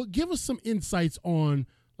what give us some insights on,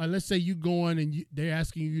 like, let's say you go on and they're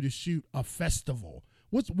asking you to shoot a festival.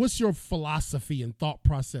 What's your philosophy and thought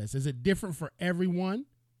process? Is it different for everyone?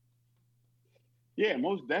 Yeah,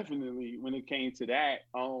 most definitely. When it came to that,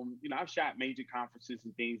 I've shot major conferences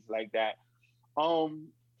and things like that. For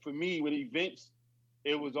me, with events,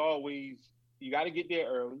 it was always, you got to get there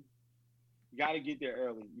early.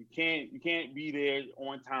 You can't be there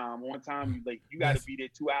on time. On time, you got to be there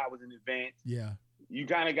 2 hours in advance. Yeah. You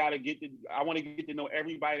kind of got to I want to get to know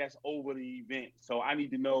everybody that's over the event. So I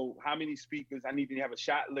need to know how many speakers. I need to have a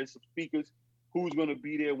shot list of speakers, who's going to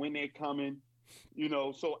be there, when they're coming.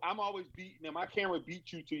 So I'm always my camera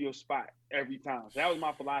beats you to your spot every time. So that was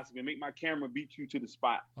my philosophy, make my camera beat you to the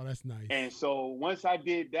spot. Oh, that's nice. And so once I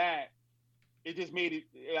did that, it just made it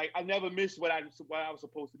like I never missed what I was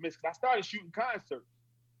supposed to miss. Because I started shooting concerts.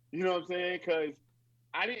 You know what I'm saying? Because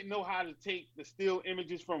I didn't know how to take the still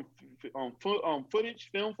images from film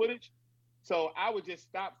footage. So I would just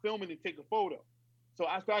stop filming and take a photo. So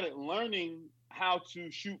I started learning how to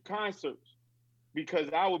shoot concerts. Because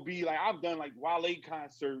I would be like, I've done like Wale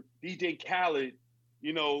concert, DJ Khaled,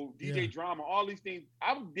 DJ Drama, all these things.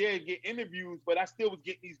 I was there to get interviews, but I still was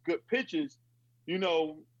getting these good pictures, and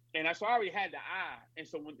so I already had the eye. And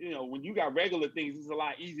so when you got regular things, it's a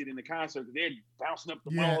lot easier than the concert because they're bouncing up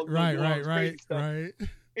the wall. Right.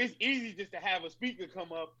 It's easy just to have a speaker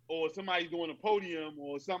come up or somebody doing a podium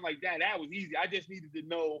or something like that. That was easy. I just needed to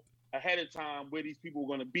know ahead of time where these people were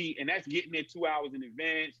going to be, and that's getting there 2 hours in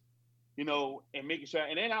advance. And making sure.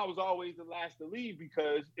 And then I was always the last to leave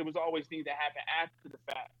because it was always things that happened after the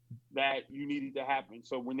fact that you needed to happen.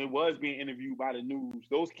 So when it was being interviewed by the news,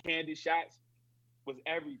 those candid shots was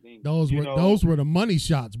everything. Those were the money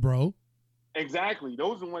shots, bro. Exactly.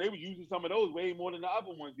 Those are when they were using some of those way more than the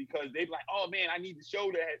other ones because they'd be like, oh man, I need to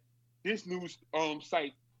show that this news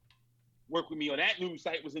site worked with me or that news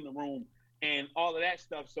site was in the room and all of that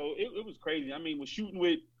stuff. So it was crazy. I mean, we're shooting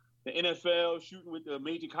with the NFL, shooting with the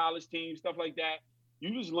major college teams, stuff like that.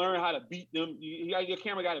 You just learn how to beat them. Your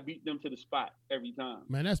camera got to beat them to the spot every time.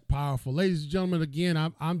 Man, that's powerful. Ladies and gentlemen, again,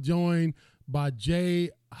 I'm joined by Jay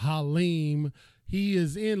Halim. He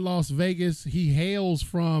is in Las Vegas. He hails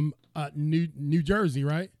from New Jersey,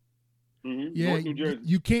 right? Mm-hmm. Yeah, North New Jersey.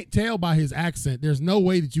 You can't tell by his accent. There's no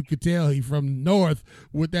way that you could tell he's from North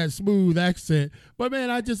with that smooth accent. But man,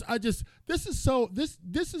 this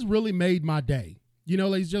has really made my day. You know,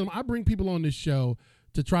 ladies and gentlemen, I bring people on this show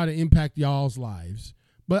to try to impact y'all's lives.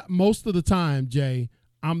 But most of the time, Jay,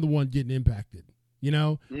 I'm the one getting impacted, you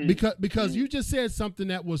know, because you just said something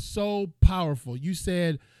that was so powerful. You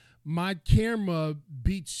said, my camera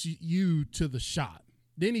beats you to the shot.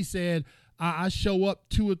 Then he said, I show up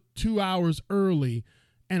 2 hours early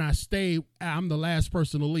and I'm the last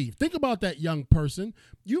person to leave. Think about that young person.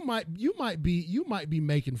 You might be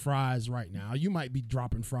making fries right now. You might be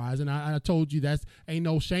dropping fries. And I told you that's ain't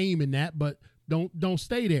no shame in that, but don't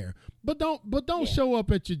stay there. But don't show up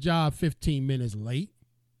at your job 15 minutes late.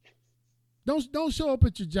 Don't show up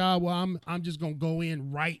at your job. Well, I'm just gonna go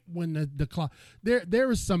in right when the clock.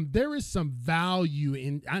 There is some value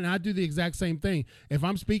in, and I do the exact same thing. If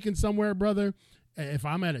I'm speaking somewhere, brother, if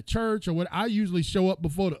I'm at a church or what, I usually show up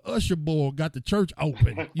before the usher boy got the church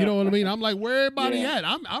open. You know what I mean? I'm like, where everybody at?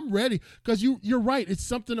 I'm ready, because you're right. It's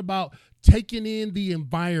something about taking in the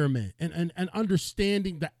environment and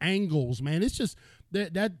understanding the angles, man. It's just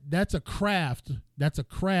that's a craft. That's a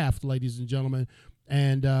craft, ladies and gentlemen.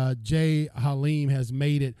 And Jay Halim has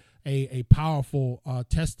made it a powerful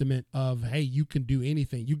testament of, hey, you can do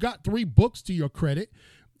anything. You got 3 books to your credit,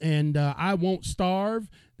 and I Won't Starve.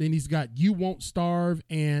 Then he's got You Won't Starve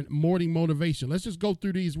and Morning Motivation. Let's just go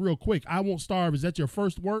through these real quick. I Won't Starve, is that your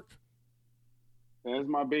first work? That's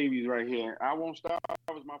my babies right here. I Won't Starve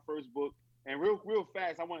was my first book. And real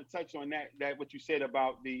fast, I want to touch on that what you said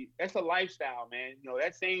about that's a lifestyle, man. You know,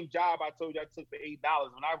 that same job I told you I took for $8.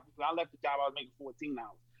 When I left the job, I was making $14.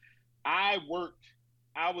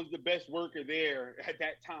 I was the best worker there at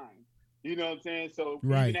that time. You know what I'm saying? So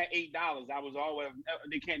even at $8, I was always,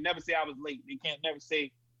 they can't never say I was late. They can't never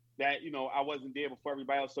say that, you know, I wasn't there before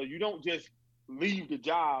everybody else. So you don't just leave the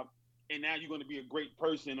job and now you're going to be a great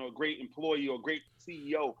person or a great employee or a great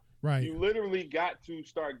CEO. Right. You literally got to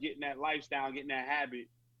start getting that lifestyle, getting that habit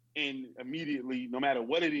in immediately, no matter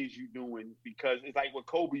what it is you're doing, because it's like what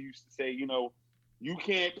Kobe used to say, you know, you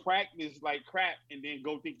can't practice like crap and then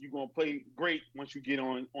go think you're going to play great once you get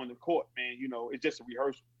on the court, man. You know, it's just a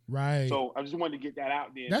rehearsal. Right. So I just wanted to get that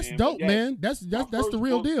out there. That's man. dope, man. That's the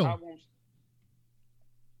real deal.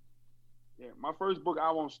 My first book,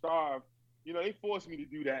 I Won't Starve, you know, they forced me to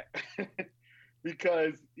do that.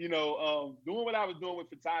 Because, you know, doing what I was doing with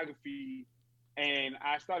photography, and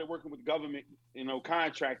I started working with the government, you know,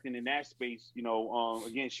 contracting in that space, you know,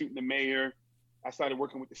 again, shooting the mayor. I started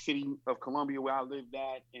working with the city of Columbia where I lived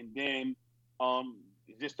at. And then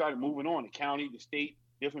it just started moving on, the county, the state,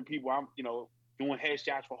 different people. I'm, you know, doing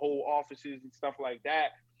headshots for whole offices and stuff like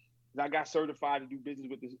that. And I got certified to do business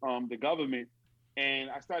with the government. And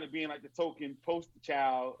I started being like the token poster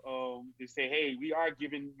child to say, hey, we are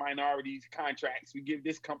giving minorities contracts. We give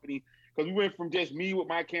this company, because we went from just me with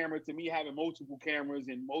my camera to me having multiple cameras,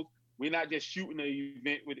 and we're not just shooting an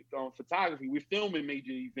event with photography. We're filming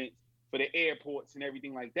major events for the airports and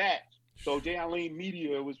everything like that. So Jay Halim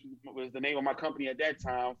Media was the name of my company at that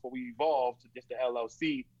time before we evolved to just the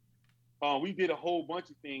LLC. We did a whole bunch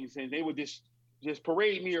of things, and they would just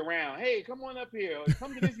parade me around. Hey, come on up here.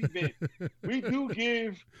 Come to this event. We do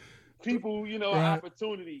give people, you know,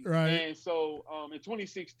 opportunities. Right. And so in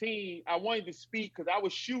 2016, I wanted to speak because I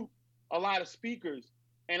would shoot a lot of speakers.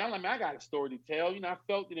 And I'm like, man, I got a story to tell. You know, I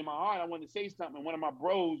felt it in my heart. I wanted to say something. And one of my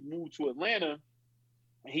bros moved to Atlanta,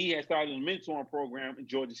 and he had started a mentoring program in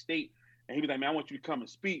Georgia State. And he was like, man, I want you to come and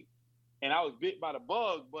speak. And I was bit by the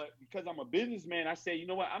bug. But because I'm a businessman, I said, you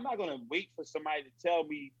know what? I'm not going to wait for somebody to tell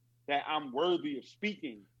me that I'm worthy of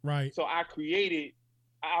speaking. Right. So I created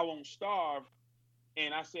I Won't Starve.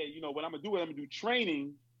 And I said, you know, what I'm going to do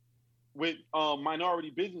training with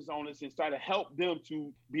minority business owners and try to help them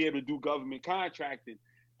to be able to do government contracting.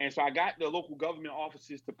 And so I got the local government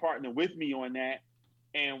offices to partner with me on that.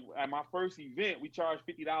 And at my first event, we charged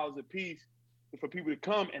 $50 a piece for people to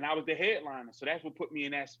come. And I was the headliner. So that's what put me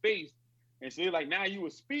in that space. And so they're like, now you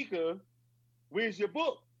a speaker, where's your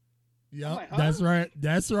book? Yeah, like, huh? That's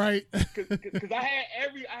right. Because I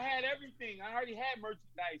had everything. I already had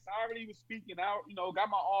merchandise. I already was speaking. I, you know, got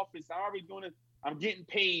my office. I already doing it. I'm getting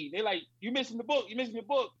paid. They're like, you missing the book. You missing the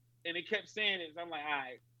book. And they kept saying it. So I'm like, all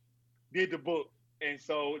right, did the book. And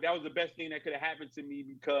so that was the best thing that could have happened to me,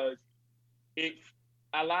 because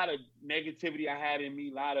a lot of negativity I had in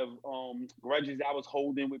me, a lot of grudges I was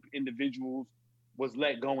holding with individuals was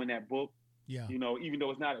let go in that book. Yeah. You know, even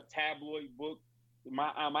though it's not a tabloid book,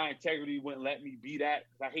 my integrity wouldn't let me be that.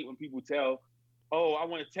 Because I hate when people tell, oh, I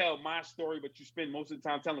want to tell my story, but you spend most of the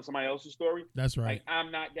time telling somebody else's story. That's right. Like,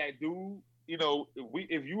 I'm not that dude. You know,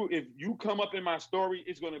 if you come up in my story,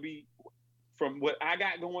 it's going to be from what I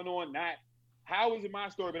got going on, not how is it my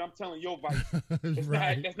story, but I'm telling your vice.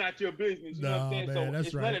 That's not your business. You know what I'm saying? Man, so that's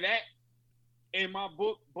it's right. none of that in my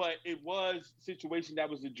book, but it was a situation that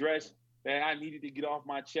was addressed that I needed to get off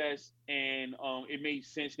my chest, and it made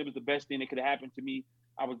sense. It was the best thing that could have happened to me.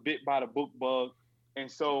 I was bit by the book bug, and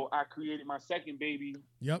so I created my second baby,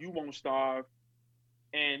 Yep. You Won't Starve,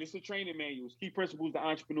 and it's a training manual. It's key principles to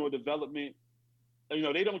entrepreneur development. You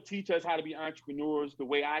know, they don't teach us how to be entrepreneurs the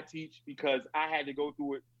way I teach because I had to go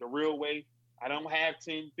through it the real way. I don't have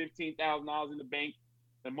 $10,000, $15,000 in the bank.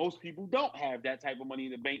 And most people don't have that type of money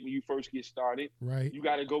in the bank when you first get started. Right. You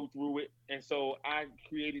got to go through it. And so I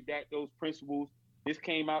created those principles. This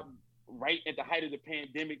came out right at the height of the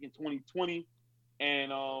pandemic in 2020.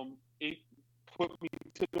 And it put me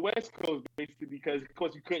to the West Coast, basically, because, of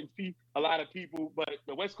course, you couldn't see a lot of people. But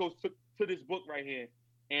the West Coast took to this book right here.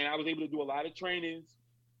 And I was able to do a lot of trainings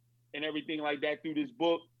and everything like that through this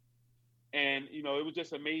book. And, you know, it was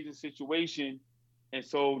just an amazing situation. And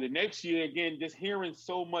so the next year, again, just hearing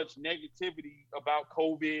so much negativity about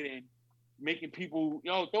COVID and making people, you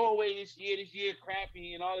know, throw away this year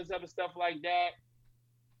crappy and all this other stuff like that.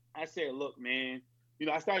 I said, look, man, you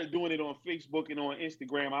know, I started doing it on Facebook and on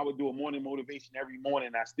Instagram. I would do a morning motivation every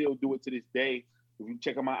morning. I still do it to this day. If you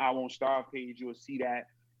check out my I Won't Starve page, you'll see that.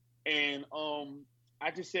 And I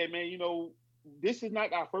just said, man, you know, this is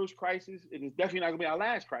not our first crisis. It is definitely not going to be our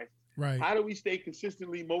last crisis. Right. How do we stay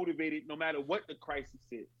consistently motivated no matter what the crisis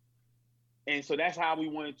is? And so that's how we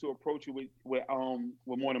wanted to approach it with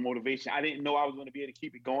Morning Motivation. I didn't know I was going to be able to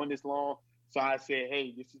keep it going this long. So I said,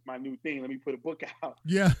 hey, this is my new thing. Let me put a book out.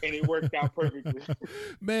 Yeah. And it worked out perfectly.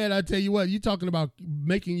 Man, I tell you what, you're talking about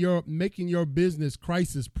making your business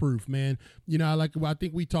crisis proof, man. You know, I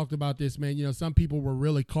think we talked about this, man. You know, some people were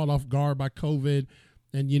really caught off guard by COVID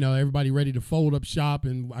and, you know, everybody ready to fold up shop,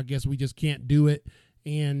 and I guess we just can't do it.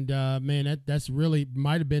 And man, that's really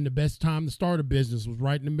might have been the best time to start a business, was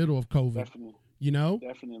right in the middle of COVID. Definitely. You know?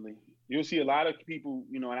 Definitely. You'll see a lot of people,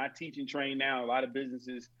 you know, and I teach and train now. A lot of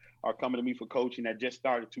businesses are coming to me for coaching that just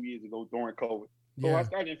started 2 years ago during COVID. So Yeah. I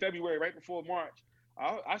started in February, right before March.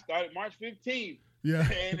 I started March 15th. Yeah.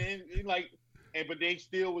 But they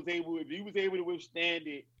still was able, if you was able to withstand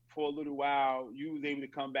it for a little while, you was able to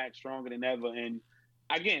come back stronger than ever. And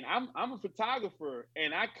again, I'm a photographer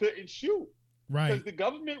and I couldn't shoot. Right. Because the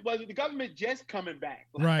government just coming back.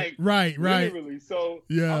 Right. Literally. So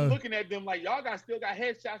Yeah. I'm looking at them like, y'all still got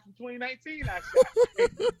headshots from 2019 I shot.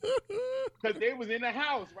 Because they was in the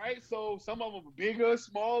house, right? So some of them were bigger,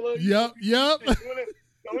 smaller. Yep.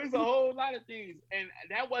 So it's a whole lot of things. And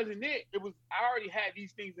that wasn't it. I already had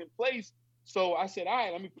these things in place. So I said, all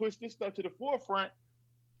right, let me push this stuff to the forefront.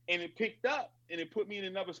 And it picked up and it put me in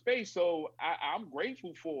another space. So I'm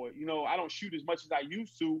grateful for it. You know, I don't shoot as much as I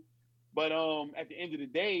used to. But at the end of the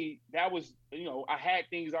day, that was, you know, I had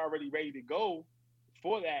things already ready to go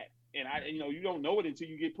for that. And you don't know it until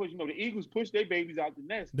you get pushed. You know, the Eagles push their babies out the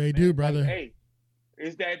nest. They do, brother. Like, hey,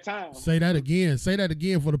 it's that time. Say that again. Say that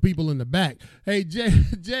again for the people in the back. Hey,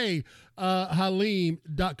 Jay,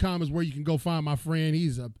 Halim.com is where you can go find my friend.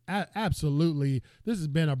 He's absolutely, this has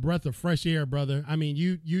been a breath of fresh air, brother. I mean,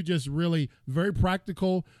 you just really very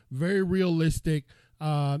practical, very realistic.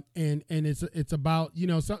 And it's about, you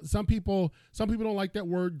know, some people don't like that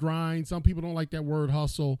word grind. Some people don't like that word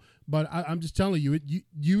hustle, but I'm just telling you,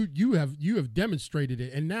 you have demonstrated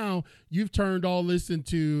it. And now you've turned all this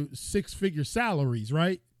into 6-figure salaries,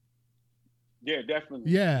 right? Yeah,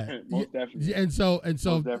 definitely. Yeah. Most definitely. And so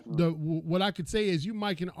definitely. what I could say is you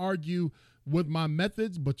might can argue with my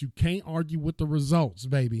methods, but you can't argue with the results,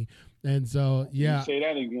 baby. And so, yeah. You say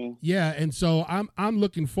that again. Yeah, and so I'm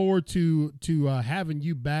looking forward to having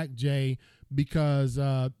you back, Jay, because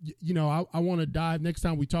you know, I want to dive next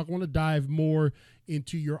time we talk. I want to dive more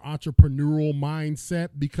into your entrepreneurial mindset,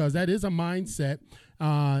 because that is a mindset.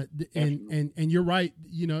 And you're right.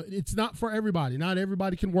 You know, it's not for everybody. Not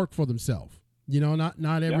everybody can work for themselves. You know,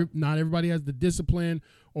 not everybody has the discipline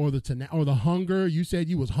or the hunger. You said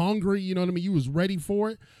you was hungry. You know what I mean? You was ready for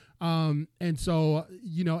it. And so,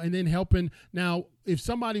 you know, and then helping. Now, if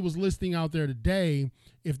somebody was listening out there today,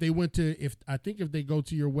 if they go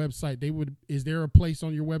to your website, is there a place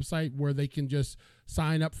on your website where they can just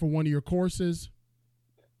sign up for one of your courses?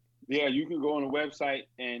 Yeah, you can go on the website,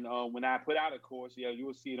 and when I put out a course, yeah, you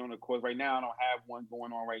will see it on the course. Right now, I don't have one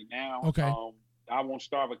going on right now. Okay. I Won't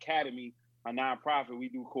Starve Academy a nonprofit. We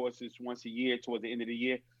do courses once a year towards the end of the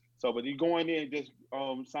year. So, but you go in there and just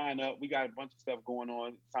sign up. We got a bunch of stuff going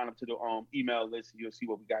on. Sign up to the email list, and you'll see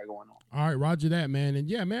what we got going on. All right, roger that, man. And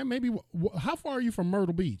yeah, man, maybe how far are you from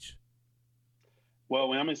Myrtle Beach? Well,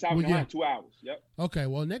 when I'm in South Carolina, 2 hours. Yep. Okay.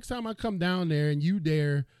 Well, next time I come down there and you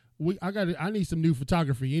there, I need some new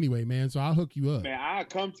photography anyway, man. So I'll hook you up. Man, I'll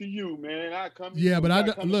come to you, man. I'll come to you. But I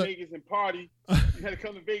come look. to Vegas and party. You got to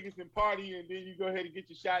come to Vegas and party, and then you go ahead and get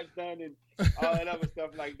your shots done and all that other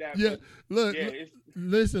stuff like that. Yeah. But,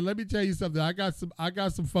 listen. Let me tell you something. I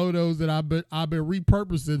got some photos that I've been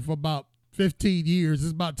repurposing for about 15 years.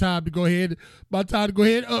 It's about time to go ahead. And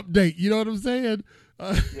update. You know what I'm saying?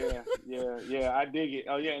 Yeah. I dig it.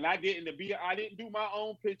 Oh yeah, and I didn't do my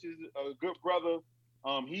own pictures. A good brother.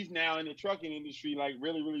 He's now in the trucking industry, like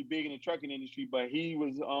really, really big in the trucking industry. But he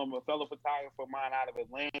was a fellow photographer of mine out of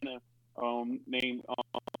Atlanta, named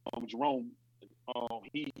Jerome.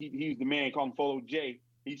 He's the man called him Photo J.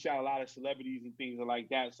 He shot a lot of celebrities and things like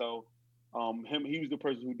that. So he was the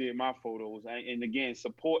person who did my photos. And again,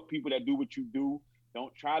 support people that do what you do.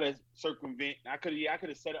 Don't try to circumvent. I could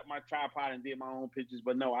have set up my tripod and did my own pictures,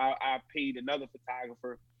 but no, I paid another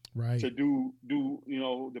photographer to do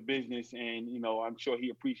the business, and I'm sure he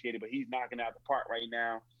appreciated it. But he's knocking out the park right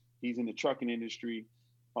now. He's in the trucking industry.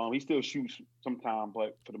 He still shoots sometime,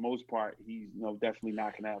 but for the most part, he's definitely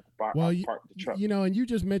knocking out the park. Well, the truck. And you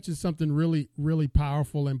just mentioned something really, really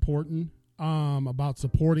powerful, important about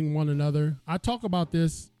supporting one another. I talk about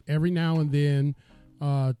this every now and then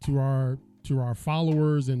to our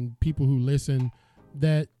followers and people who listen.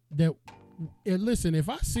 Listen, if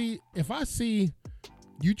I see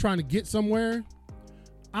you trying to get somewhere,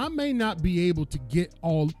 I may not be able to get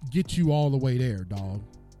you all the way there, dog.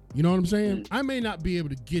 You know what I'm saying? I may not be able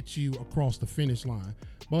to get you across the finish line,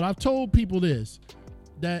 but I've told people this,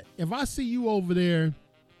 that if I see you over there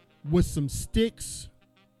with some sticks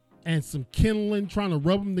and some kindling trying to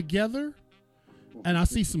rub them together, and I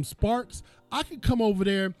see some sparks, I can come over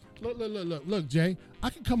there. Look, Jay, I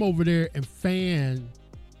can come over there and fan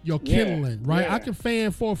your kindling, right? Yeah. I can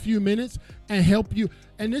fan for a few minutes and help you.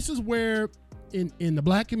 And this is where in the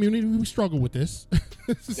black community, we struggle with this.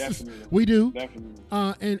 Definitely. We do.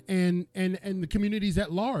 Definitely. And the communities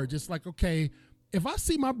at large. It's like, okay, if I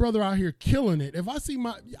see my brother out here killing it,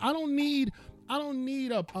 I don't need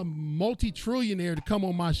a multi-trillionaire to come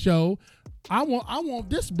on my show. I want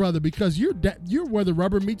this brother, because you're where the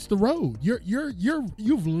rubber meets the road.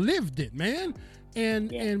 You've lived it, man.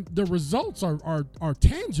 And the results are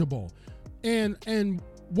tangible. And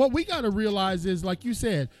what we got to realize is, like you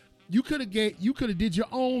said, you could have did your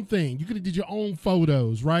own thing. You could have did your own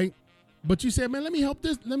photos, right? But you said, man, let me help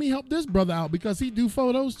this brother out because he do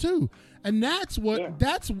photos too. And that's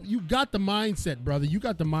you got the mindset, brother. You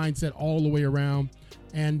got the mindset all the way around.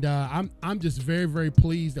 And I'm just very, very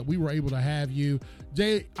pleased that we were able to have you.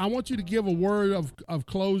 Jay, I want you to give a word of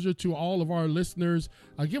closure to all of our listeners.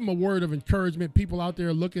 Give them a word of encouragement. People out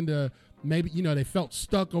there looking to maybe, they felt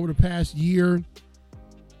stuck over the past year.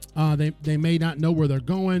 They may not know where they're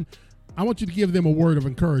going. I want you to give them a word of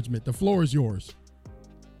encouragement. The floor is yours.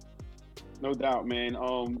 No doubt, man.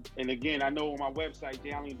 And again, I know on my website,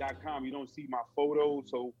 jayallen.com, you don't see my photos.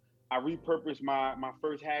 So I repurposed my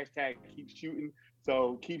first hashtag, keep shooting.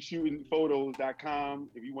 So keepshootingphotos.com.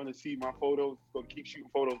 If you want to see my photos, go to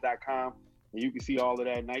keepshootingphotos.com. And you can see all of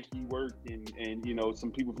that Nike work and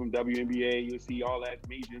some people from WNBA. You'll see all that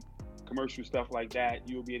major commercial stuff like that.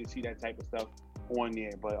 You'll be able to see that type of stuff on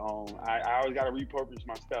there. But I always got to repurpose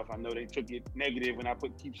my stuff. I know they took it negative when I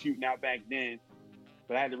put Keep Shooting out back then,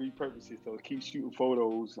 but I had to repurpose it. So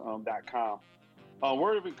keepshootingphotos.com.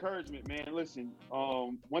 Word of encouragement, man. Listen,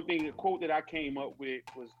 one thing, a quote that I came up with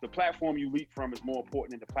was, the platform you leap from is more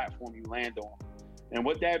important than the platform you land on. And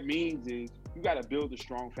what that means is you got to build a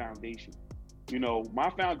strong foundation.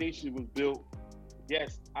 My foundation was built.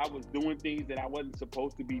 Yes, I was doing things that I wasn't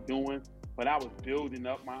supposed to be doing, but I was building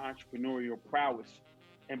up my entrepreneurial prowess.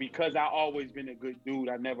 And because I always been a good dude,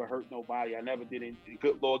 I never hurt nobody. I never did anything. The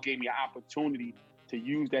good Lord gave me an opportunity to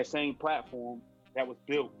use that same platform that was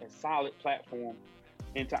built, a solid platform,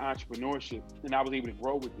 into entrepreneurship. And I was able to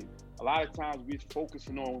grow with it. A lot of times we're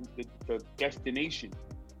focusing on the destination.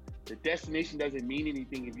 The destination doesn't mean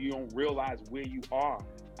anything if you don't realize where you are.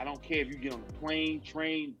 I don't care if you get on a plane,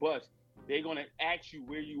 train, bus. They're gonna ask you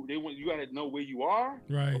you gotta know where you are,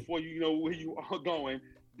 right, before you know where you are going.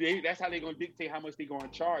 That's how they're gonna dictate how much they're gonna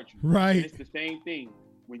charge you. Right. And it's the same thing.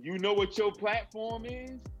 When you know what your platform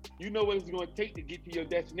is, you know what it's gonna take to get to your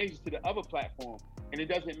destination, to the other platform. And it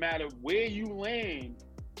doesn't matter where you land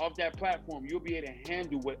off that platform, you'll be able to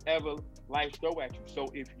handle whatever life throw at you. So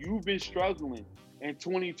if you've been struggling in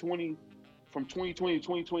 2020 from 2020 to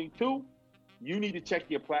 2022, you need to check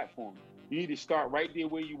your platform. You need to start right there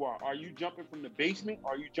where you are. Are you jumping from the basement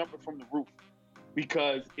or are you jumping from the roof?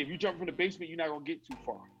 Because if you jump from the basement, you're not going to get too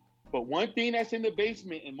far. But one thing that's in the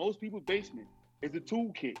basement, in most people's basement, is the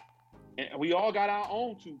toolkit. And we all got our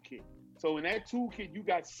own toolkit. So in that toolkit, you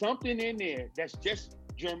got something in there that's just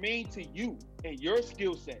germane to you and your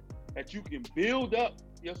skill set that you can build up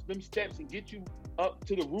them steps and get you up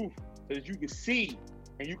to the roof so that you can see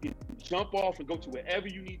and you can jump off and go to wherever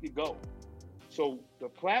you need to go. So the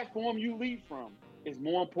platform you lead from is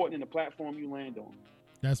more important than the platform you land on.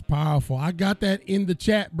 That's powerful. I got that in the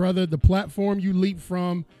chat, brother. The platform you leap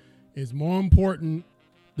from is more important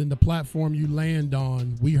than the platform you land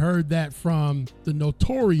on. We heard that from the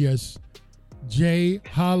notorious Jay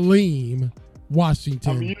Halim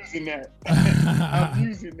Washington. I'm using that. I'm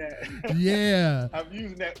using that. Yeah. I'm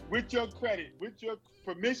using that with your credit, with your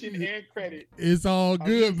permission and credit. It's all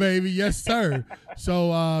good, baby. Yes, sir.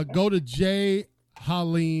 So go to jhalim.com.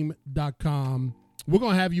 We're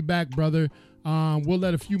going to have you back, brother. We'll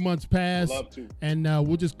let a few months pass. Love to. And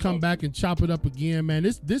we'll just come back and chop it up again, man.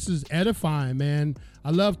 This is edifying, man.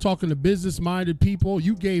 I love talking to business-minded people.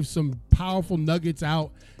 You gave some powerful nuggets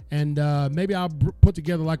out. And maybe I'll put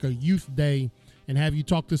together like a youth day and have you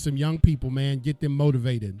talk to some young people, man, get them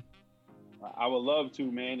motivated. I would love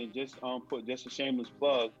to, man, and just put just a shameless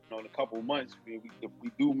plug. In a couple of months, if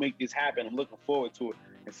we do make this happen, I'm looking forward to it.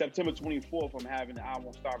 And September 24th, I'm having the I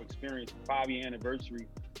Won't Starve experience, 5-year anniversary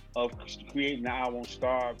of creating the I Won't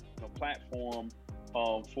Starve platform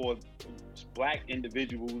for Black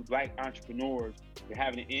individuals, Black entrepreneurs. We're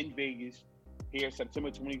having it in Vegas. Here, September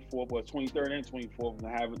 24th, or 23rd and 24th, we're going to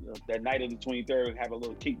have that night of the 23rd, have a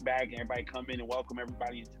little kickback. Everybody come in and welcome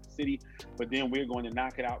everybody into the city. But then we're going to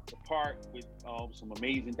knock it out the park with some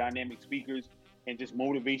amazing dynamic speakers and just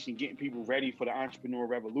motivation, getting people ready for the entrepreneur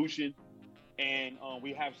revolution. And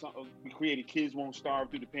we created Kids Won't Starve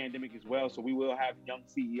through the pandemic as well. So we will have young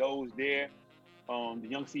CEOs there. The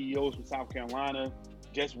young CEOs from South Carolina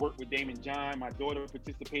just worked with Damon John. My daughter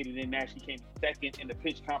participated in that. She came second in the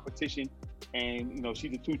pitch competition. And,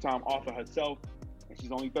 she's a 2-time author herself. And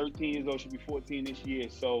she's only 13 years old. She'll be 14 this year.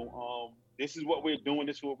 So this is what we're doing.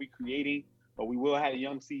 This is what we're creating. But we will have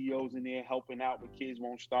young CEOs in there helping out with Kids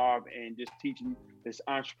Won't Starve and just teaching this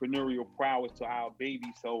entrepreneurial prowess to our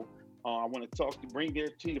babies. So I want to bring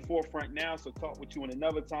it to the forefront now. So talk with you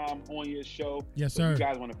another time on your show. Yes, sir. If you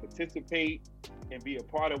guys want to participate and be a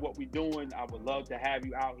part of what we're doing, I would love to have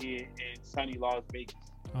you out here in sunny Las Vegas.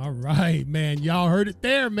 All right, man. Y'all heard it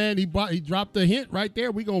there, man. He dropped a hint right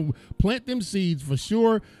there. We're going to plant them seeds for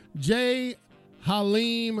sure.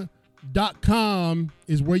 jhalim.com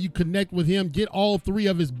is where you connect with him. Get all 3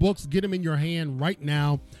 of his books. Get them in your hand right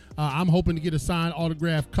now. I'm hoping to get a signed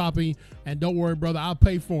autographed copy. And don't worry, brother, I'll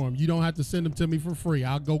pay for them. You don't have to send them to me for free.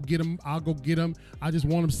 I'll go get them. I just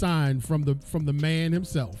want them signed from the man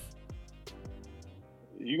himself.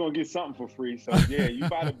 You're going to get something for free. So, yeah, you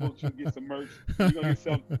buy the books, you'll get some merch. You're going to get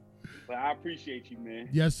something. But I appreciate you, man.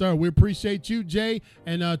 Yes, sir. We appreciate you, Jay.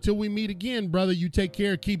 And until we meet again, brother, you take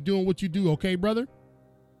care. Keep doing what you do. Okay, brother?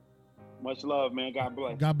 Much love, man. God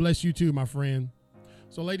bless. God bless you too, my friend.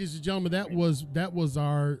 So, ladies and gentlemen, that was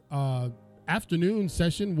our afternoon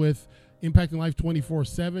session with Impacting Life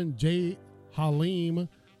 24/7,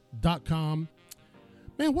 jhalim.com.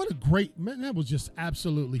 Man, what a great, man, that was just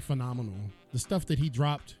absolutely phenomenal. The stuff that he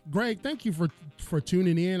dropped. Greg, thank you for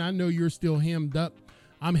tuning in. I know you're still hemmed up.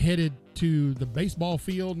 I'm headed to the baseball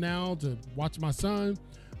field now to watch my son.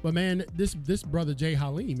 But man, this brother Jay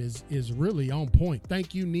Halim is really on point.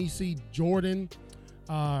 Thank you, Nisi Jordan.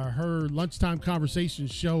 Her Lunchtime Conversation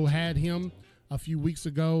show had him a few weeks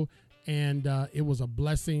ago, and it was a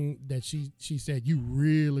blessing that she said, you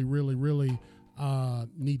really, really, really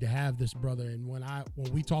need to have this brother. And when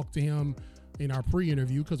we talked to him in our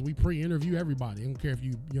pre-interview, because we pre-interview everybody. I don't care if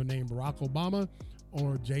your name Barack Obama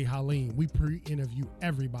or Jay Halim. We pre-interview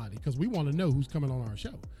everybody because we want to know who's coming on our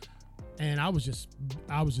show. And I was just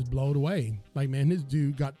blown away. Like, man, this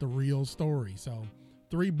dude got the real story. So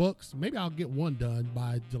 3 books. Maybe I'll get 1 done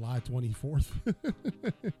by July 24th.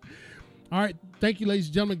 All right. Thank you, ladies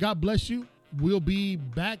and gentlemen. God bless you. We'll be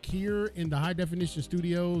back here in the High Definition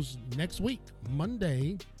Studios next week,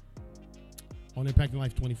 Monday, on Impacting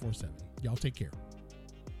Life 24/7. Y'all take care.